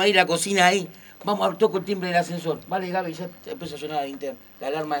baño ahí, la cocina ahí. Vamos, toco el timbre del ascensor. Vale, Gaby, ya empieza a sonar la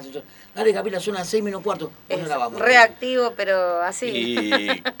alarma del ascensor. Dale, Gaby, son las 6 menos cuarto. Bueno, Es la vamos. reactivo, pero así.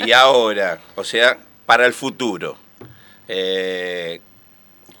 Y ahora, o sea, para el futuro,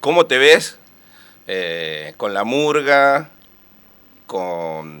 ¿cómo te ves con la murga,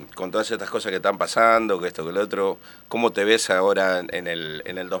 con todas estas cosas que están pasando, que esto, que lo otro? ¿Cómo te ves ahora en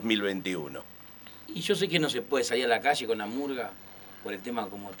el 2021? Y yo sé que no se puede salir a la calle con la murga por el tema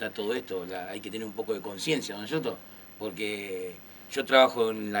como está todo esto. Hay que tener un poco de conciencia, ¿no es cierto? Porque yo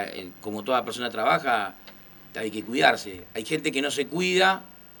trabajo, como toda persona trabaja, hay que cuidarse. Hay gente que no se cuida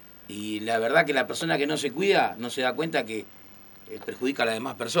y la verdad que la persona que no se cuida no se da cuenta que perjudica a las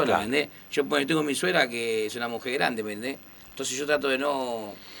demás personas, Claro. ¿entendés? Yo tengo mi suegra que es una mujer grande, ¿entendés? Entonces yo trato de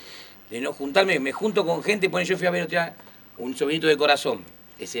no de no juntarme, me junto con gente, yo fui a ver otra un sobrinito de corazón,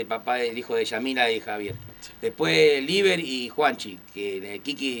 es el papá, el hijo de Yamila y Javier. Después Liber y Juanchi, que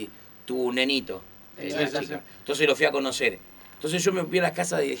Kiki tuvo un nenito, la chica. Entonces lo fui a conocer. Entonces yo me fui a las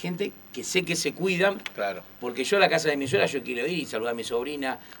casas de gente que sé que se cuidan, claro. Porque yo a la casa de mi suegra yo quiero ir y saludar a mi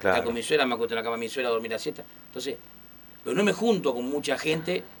sobrina, Claro. estar con mi suegra, me acuesto en la cama de mi suegra a dormir la siesta. Entonces, pero no me junto con mucha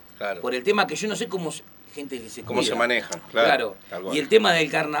gente, claro. Por el tema que yo no sé cómo gente que se Cómo cuida. se manejan, claro. Y el tema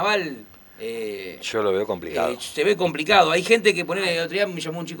del carnaval... yo lo veo complicado. se ve complicado. Hay gente que el otro día me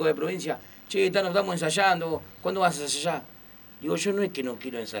llamó un chico de provincia, che, estamos ensayando, ¿cuándo vas a ensayar? Digo, yo no es que no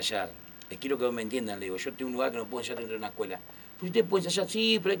quiero ensayar, quiero que me entiendan, le digo, yo tengo un lugar que no puedo ensayar dentro de una escuela. Pues usted puede ensayar,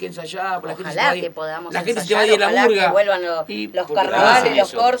 sí, pero hay que ensayar. Ojalá que podamos la gente ensayar, se va a ir de la ojalá murga. que vuelvan los carnavales,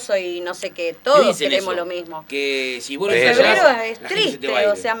 los corsos y no sé qué, todos queremos lo mismo. Que si vos no En ensayás, febrero es la gente se te va a triste, ir.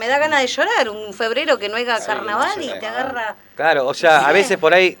 o sea, me da ganas de llorar un febrero que no haya carnaval y te agarra... Claro, o sea, a veces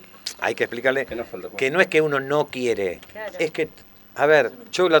por ahí hay que explicarle que no es que uno no quiere, Claro. es que, a ver,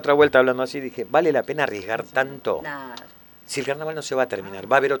 yo la otra vuelta hablando así dije, ¿vale la pena arriesgar tanto? Nah. Si el carnaval no se va a terminar,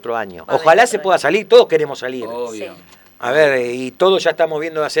 va a haber otro año. Ojalá se pueda salir, todos queremos salir. Obvio. A ver, y todos ya estamos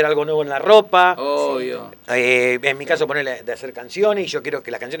viendo de hacer algo nuevo en la ropa. Obvio. En mi caso, ponerle de hacer canciones, y yo quiero que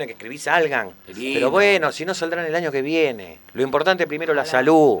las canciones que escribí salgan. lindo. Pero bueno, si no saldrán el año que viene. Lo importante primero la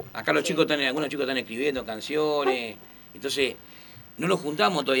salud. Acá algunos chicos están escribiendo canciones, entonces no nos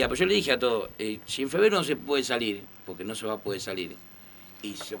juntamos todavía, pero yo le dije a todos, si en febrero no se puede salir, porque no se va a poder salir,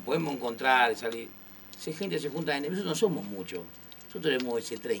 y si podemos encontrar, salir, si gente se junta, nosotros no somos muchos, nosotros tenemos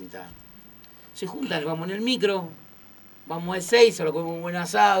ese 30, se juntan, vamos en el micro, vamos al 6, se lo comemos un buen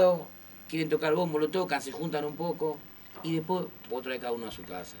asado, quieren tocar bombo, lo tocan, se juntan un poco, y después otro de cada uno a su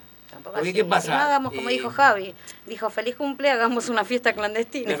casa. Tampoco Porque así, ¿qué pasa? no hagamos como dijo Javi. Dijo, feliz cumple, hagamos una fiesta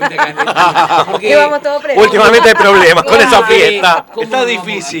clandestina. Porque Que vamos todos presos. Últimamente hay problemas con esa ¿Cómo fiesta. ¿cómo Está no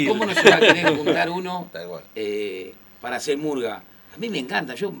difícil. ¿Cómo no se va a querer juntar uno para hacer murga? A mí me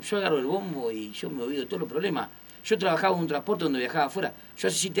encanta, yo agarro el bombo y yo me olvido de todos los problemas. Yo trabajaba en un transporte donde viajaba afuera. Yo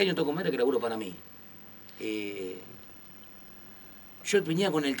hace 7 años toco madera que laburo para mí. Yo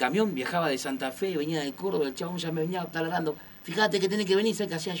venía con el camión, viajaba de Santa Fe, venía de Córdoba, el chabón ya me venía taladrando. Fíjate que tenés que venir, ¿sabes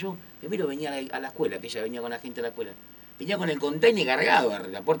qué hacía yo? Primero venía a la escuela, que ella venía con la gente a la escuela. Venía con el container cargado a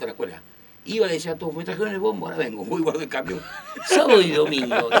la puerta de la escuela. Iba y le decía a todos, me trajeron el bombo, ahora vengo, voy y guardo el camión. Sábado y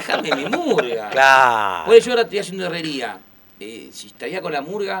domingo, déjame mi murga. Claro. Por eso yo ahora estoy haciendo herrería. Si estaría con la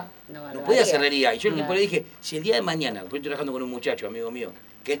murga, no podía hacer herrería. Y yo No. le dije, si el día de mañana, porque estoy trabajando con un muchacho, amigo mío,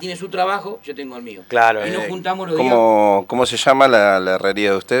 que él tiene su trabajo, yo tengo el mío. Claro. Y nos juntamos los días. ¿Cómo se llama la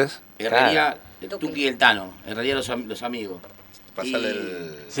herrería de ustedes? Herrería Tuki y el Tano, herrería los amigos. Pasale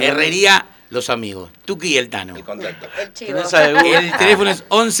Herrería Los Amigos, Tuki y el Tano. El contacto. El chivo. El teléfono es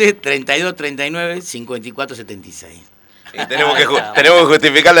 11 32 39 54 76. Y tenemos que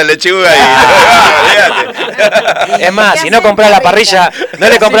justificar la lechuga y... Es más, si no compras la parrilla, no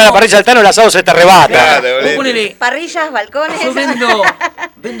le compras la parrilla al Tano, el asado se te arrebata. Vos ponele, Parrillas, balcones. yo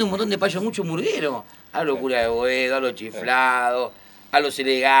vendo un montón de payos, mucho murguero. A los cura de Boedo, a los chiflados, a los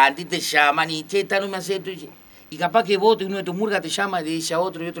elegantes, y te llaman y che, Tano me hace esto. Y capaz que vos, uno de tus murgas te llama y le dice a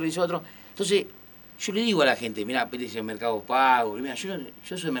otro y otro le dice a otro. Entonces, yo le digo a la gente, mirá, pedís el Mercado Pago. Mirá, yo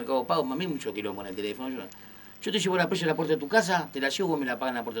soy de Mercado Pago, mami, mucho quilombo en el teléfono. Yo te llevo la presa a la puerta de tu casa, te la llevo, vos me la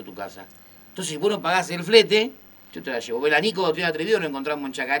pagan a la puerta de tu casa. Entonces, si vos no pagás el flete, yo te la llevo. Veranico, estoy atrevido, lo encontramos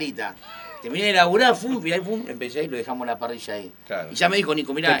en Chacarita. Terminé de laburar, empecé y lo dejamos la parrilla ahí. Claro. Y ya me dijo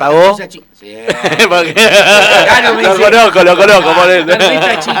Nico, mirá. ¿Te pagó? Sí. Porque- Claro, me Lo dice, conozco, por eso. La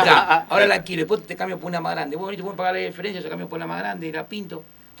revista es chica, ahora la quiero, después te cambio por una más grande. Vos venís, te pueden pagar la diferencia, yo cambio por la más grande y la pinto.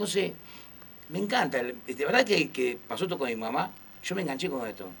 Entonces, me encanta. De verdad que pasó esto con mi mamá, yo me enganché con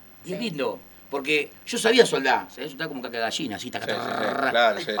esto. Y es lindo, porque yo sabía soldar, sabía soldar como caca de gallina, así, taca,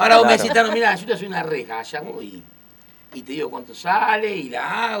 claro, sí. Ahora vos me decís, Tano, mirá, yo te hago una reja, allá voy. Y te digo cuánto sale y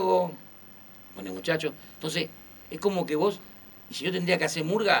la hago. Con el muchacho. Entonces, es como que vos, y si yo tendría que hacer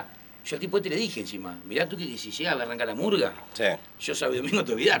murga, yo al tipo este le dije encima, mirá tú que si llega a arrancar la murga, yo sábado y domingo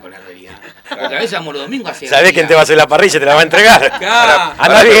te olvidás con la herrería. Otra vez vamos los domingos a hacer ¿Sabés quién te va a hacer la parrilla y te la va a entregar? Claro.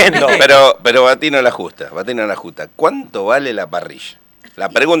 Anda viendo. Pero Batino la justa. ¿Cuánto vale la parrilla? La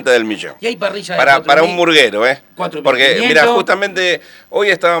pregunta del millón. Y hay parrilla de Para un murguero, ¿eh? 4.500. Porque, mira, justamente hoy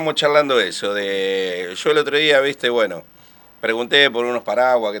estábamos charlando eso, yo el otro día, viste, bueno, pregunté por unos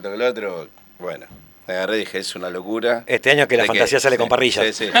paraguas, que todo el otro, bueno, me agarré y dije, es una locura. Este año que la fantasía sale con parrillas.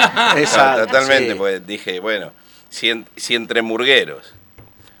 Sí, sí. Exacto. Totalmente, Sí. pues dije, bueno, si entre murgueros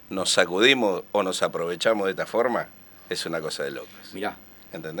nos sacudimos o nos aprovechamos de esta forma, es una cosa de locos. Mirá.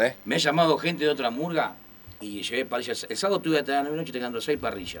 ¿Entendés? Me ha llamado gente de otra murga y llevé parrillas. El sábado estuve hasta la 9 noche teniendo 6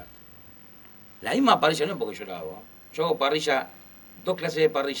 parrillas. La misma parrilla no es porque yo la hago. Yo hago parrilla 2 clases de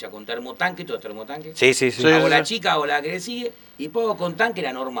parrilla, con termotanque, todo termotanque. Sí. Hago la chica o la que le sigue y pago con tanque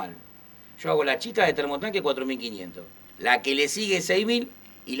la normal. Yo hago la chica de termotanque 4.500. La que le sigue 6.000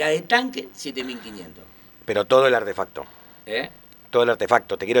 y la de tanque 7.500. Pero todo el artefacto. ¿Eh? Todo el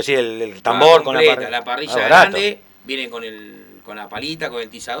artefacto. Te quiero decir el tambor con la parrilla grande, viene con la palita, con el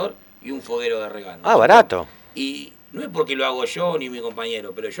tizador y un foguero de regalo. Ah, barato. Y no es porque lo hago yo ni mi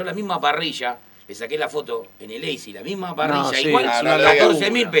compañero, pero yo la misma parrilla, le saqué la foto en el Lazy, la misma parrilla, igual,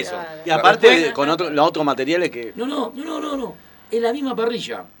 14.000 pesos. Y aparte, con los otros materiales que... No. Es la misma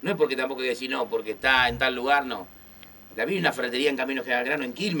parrilla. No es porque tampoco hay que decir no, porque está en tal lugar, no. La vi en una ferretería en Camino General Grano,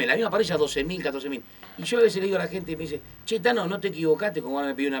 en Quilmes, la misma parrilla 12.000, 14.000. Y yo a veces le digo a la gente, me dice, che, Tano, no te equivocaste, como ahora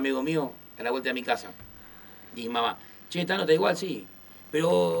me pidió un amigo mío a la vuelta de mi casa. Y mi mamá, che, Tano, está igual, sí.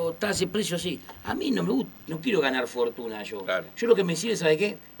 Pero está ese precio así. A mí no me gusta, no quiero ganar fortuna yo. Claro. Yo lo que me sirve, ¿sabe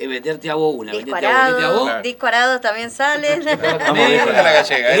qué? Es venderte a vos una. Venderte a vos. Claro. Discorados también salen. Vamos a la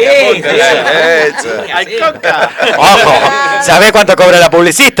gallega. ¡Ay, coca! ¡Ojo! ¿Sabés cuánto cobra la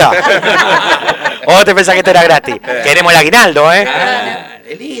publicista? ¿O te pensás que esto era gratis? Queremos el aguinaldo, ¿eh?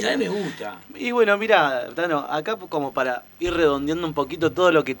 Es lindo, a mí me gusta. Y bueno, mira, Tano, acá como para ir redondeando un poquito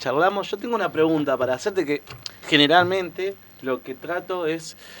todo lo que charlamos, yo tengo una pregunta para hacerte que generalmente lo que trato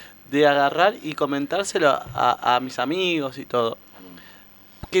es de agarrar y comentárselo a mis amigos y todo.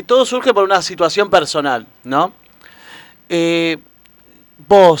 Que todo surge por una situación personal, ¿no?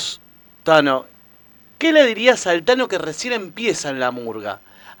 Vos, Tano, ¿qué le dirías al Tano que recién empieza en la murga?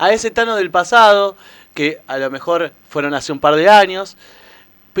 A ese Tano del pasado, que a lo mejor fueron hace un par de años,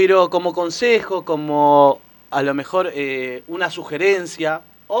 pero como consejo, como a lo mejor una sugerencia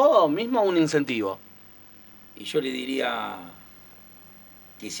o mismo un incentivo. Y yo le diría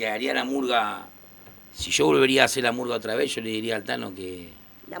que se haría la murga, si yo volvería a hacer la murga otra vez, yo le diría al Tano que...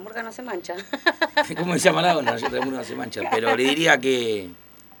 La murga no se mancha. ¿Cómo se llama la onda? La murga no se mancha. Pero le diría que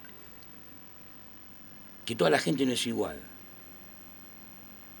toda la gente no es igual.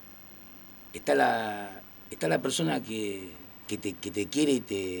 Está la persona que te quiere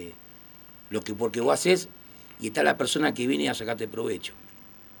y porque vos haces, y está la persona que viene a sacarte provecho.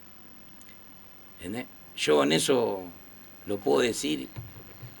 ¿Entendés? Yo en eso lo puedo decir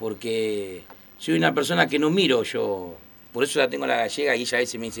porque soy una persona que no miro yo, por eso la tengo la gallega y ella a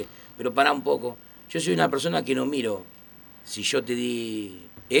veces me dice, pero pará un poco, yo soy una persona que no miro si yo te di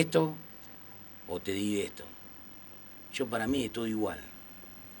esto o te di esto. Yo para mí es todo igual,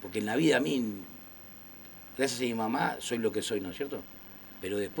 porque en la vida a mí, gracias a mi mamá, soy lo que soy, ¿no es cierto?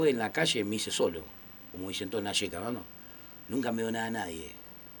 Pero después en la calle me hice solo, como dicen todos en la yeca, ¿no? Nunca me dio nada a nadie.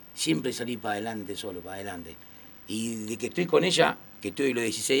 Siempre salí para adelante, solo, para adelante. Y de que estoy con ella, que estoy los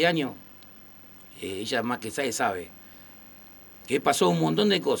 16 años, ella más que sabe que pasó un montón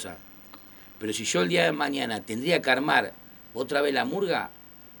de cosas. Pero si yo el día de mañana tendría que armar otra vez la murga,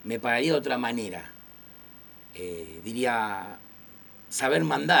 me pararía de otra manera. Diría, saber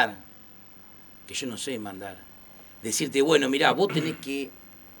mandar, que yo no sé mandar. Decirte, bueno, mirá, vos tenés que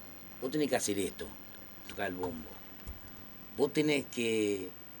hacer esto, tocar el bombo. Vos tenés que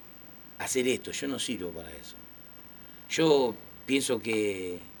hacer esto, yo no sirvo para eso. Yo pienso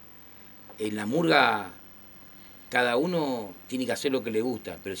que en la murga cada uno tiene que hacer lo que le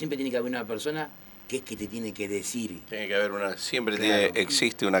gusta, pero siempre tiene que haber una persona que es que te tiene que decir. Tiene que haber siempre Claro.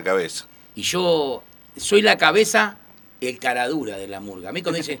 existe una cabeza. Y yo soy la cabeza, el caradura de la murga. A mí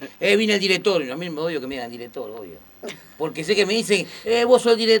cuando me dicen, viene el director, a mí me odio que me digan director, obvio. Porque sé que me dicen, vos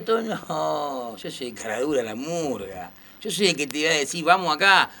sos el director. No, yo soy el caradura de la murga. Yo soy el que te iba a decir, vamos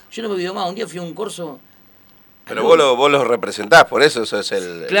acá. Yo no me olvido más, un día fui a un corso. Pero vos lo representás, por eso sos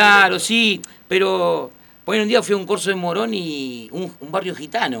el... Claro, sí, pero bueno, un día fui a un corso de Morón y un barrio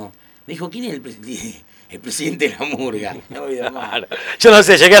gitano. Me dijo, ¿quién es el presidente de la murga? No me olvido más. Yo no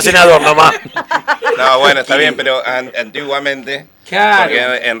sé, llegué a senador nomás. No, bueno, está bien, pero antiguamente, claro.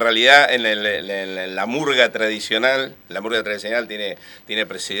 Porque en realidad en la murga tradicional tiene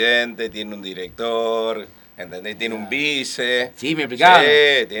presidente, tiene un director, ¿entendés? Tiene un vice. Sí, me explicaban. Sí,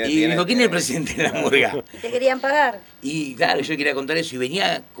 y dijo, ¿quién es el presidente de la murga? ¿Te querían pagar? Y claro, yo quería contar eso y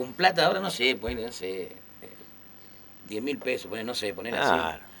venía con plata, ahora no sé, 10.000 pesos, no sé, poner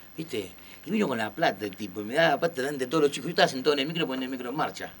así. ¿Viste? Y vino con la plata el tipo, y me daba plata delante de todos los chicos. Yo estaba sentado en el micro, poniendo el micro en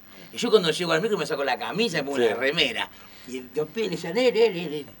marcha. Y yo cuando llego al micro me saco la camisa y me pongo una remera. Y el doctor le decía,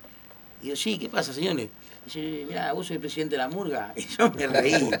 Y yo, sí, ¿qué pasa, señores? Dice, mirá, vos sos el presidente de la murga. Y yo me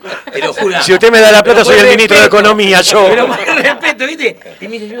reí, te lo juro. Si usted me da la plata, soy el ministro de Economía, yo. Pero por respeto, ¿viste? Y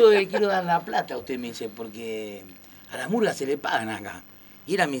me dice, yo le quiero dar la plata a usted, me dice, porque a las murgas se le pagan acá.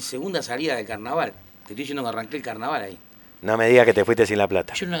 Y era mi segunda salida del carnaval. Te estoy diciendo que arranqué el carnaval ahí. No me digas que te fuiste sin la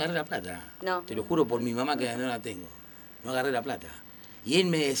plata. Yo no agarré la plata. No. Te lo juro por mi mamá que no la tengo. No agarré la plata. Y él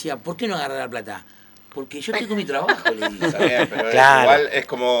me decía, ¿por qué no agarrar la plata? Porque yo tengo mi trabajo, le dije. Está bien, pero Claro. igual es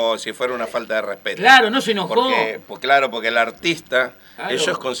como si fuera una falta de respeto. Claro, no se enojó. Porque el artista, Claro.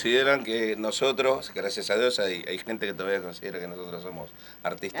 ellos consideran que nosotros, gracias a Dios, hay gente que todavía considera que nosotros somos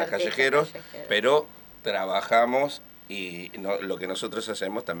artistas callejeros, pero trabajamos y lo que nosotros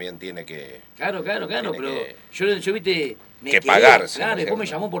hacemos también tiene que... Claro, pero que- yo viste... que quedé, pagarse, Claro, ¿no? después me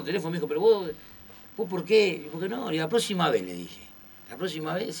llamó por teléfono y me dijo, pero vos ¿por qué? Porque no, y la próxima vez le dije. La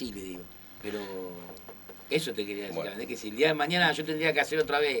próxima vez sí, le digo. Pero eso te quería decir, Bueno. ¿verdad? Que si el día de mañana yo tendría que hacer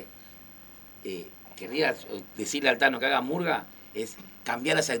otra vez, querría decirle al Tano que haga murga, es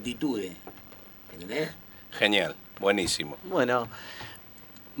cambiar las actitudes. ¿Entendés? Genial, buenísimo. Bueno,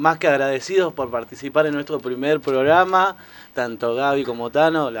 más que agradecidos por participar en nuestro primer programa, tanto Gaby como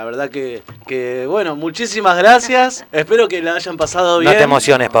Tano. La verdad que bueno, muchísimas gracias. Espero que la hayan pasado bien. No te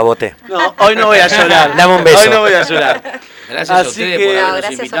emociones, pavote. No, hoy no voy a llorar. Dame un beso. Hoy no voy a llorar. Gracias a ustedes por habernos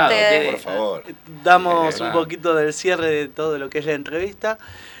gracias a invitado. ustedes. Por favor. Damos un poquito del cierre de todo lo que es la entrevista.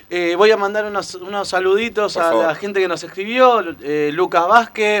 Voy a mandar unos saluditos Por a favor. la gente que nos escribió. Lucas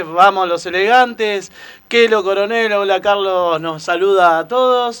Vázquez, vamos los elegantes. Kelo Coronel, hola Carlos, nos saluda a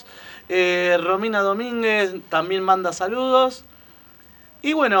todos. Romina Domínguez también manda saludos.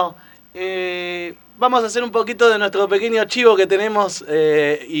 Y bueno, vamos a hacer un poquito de nuestro pequeño chivo que tenemos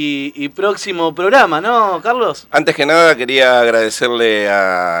y próximo programa, ¿no, Carlos? Antes que nada quería agradecerle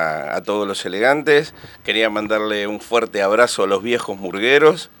a todos los elegantes, quería mandarle un fuerte abrazo a los viejos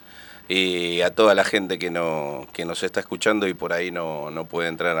murgueros y a toda la gente que nos está escuchando y por ahí no puede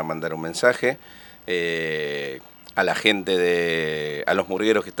entrar a mandar un mensaje. A la gente a los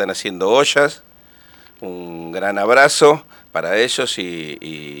murgueros que están haciendo ollas, un gran abrazo para ellos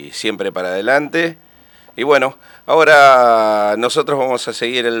y siempre para adelante. Y bueno, ahora nosotros vamos a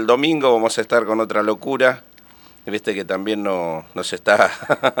seguir el domingo, vamos a estar con otra locura, viste que también nos está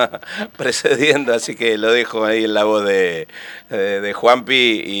precediendo, así que lo dejo ahí en la voz de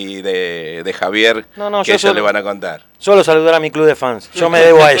Juanpi y de Javier, No, que yo ellos solo- le van a contar. Solo saludar a mi club de fans. Yo me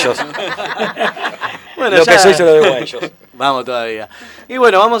debo a ellos. Bueno, Lo ya- que soy se lo debo a ellos. Vamos todavía. Y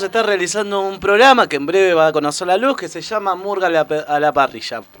bueno, vamos a estar realizando un programa que en breve va a conocer la luz, que se llama Murga a la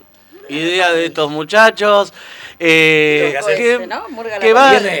parrilla. Idea de estos muchachos. ¿no? Murga a la que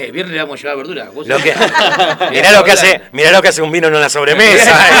va, Viernes le vamos a llevar verdura. ¿Vos Lo que, sabés? mirá lo que hace un vino en una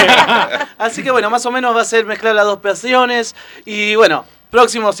sobremesa. Así que bueno, más o menos va a ser mezclar las dos pasiones. Y bueno,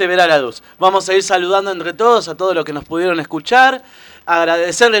 próximo se verá la luz. Vamos a ir saludando entre todos a todos los que nos pudieron escuchar.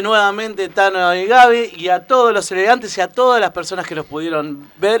 Agradecerle nuevamente Tano y Gaby y a todos los elegantes y a todas las personas que nos pudieron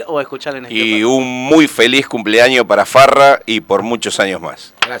ver o escuchar en este Y programa. un muy feliz cumpleaños para Farra y por muchos años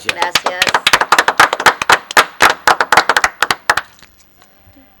más. Gracias. Gracias.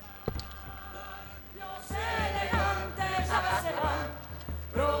 Los elegantes ya se van,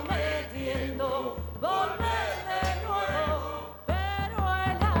 prometiendo volver de nuevo, pero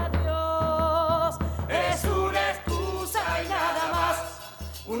el adiós es una excusa y nada más,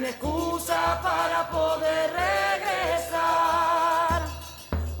 una excusa para poder regresar,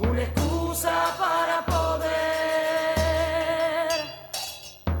 una excusa para poder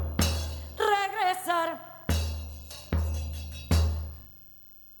regresar.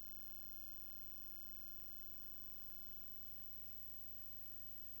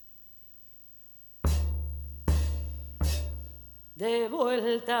 De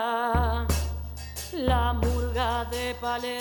vuelta, la murga de Palermo.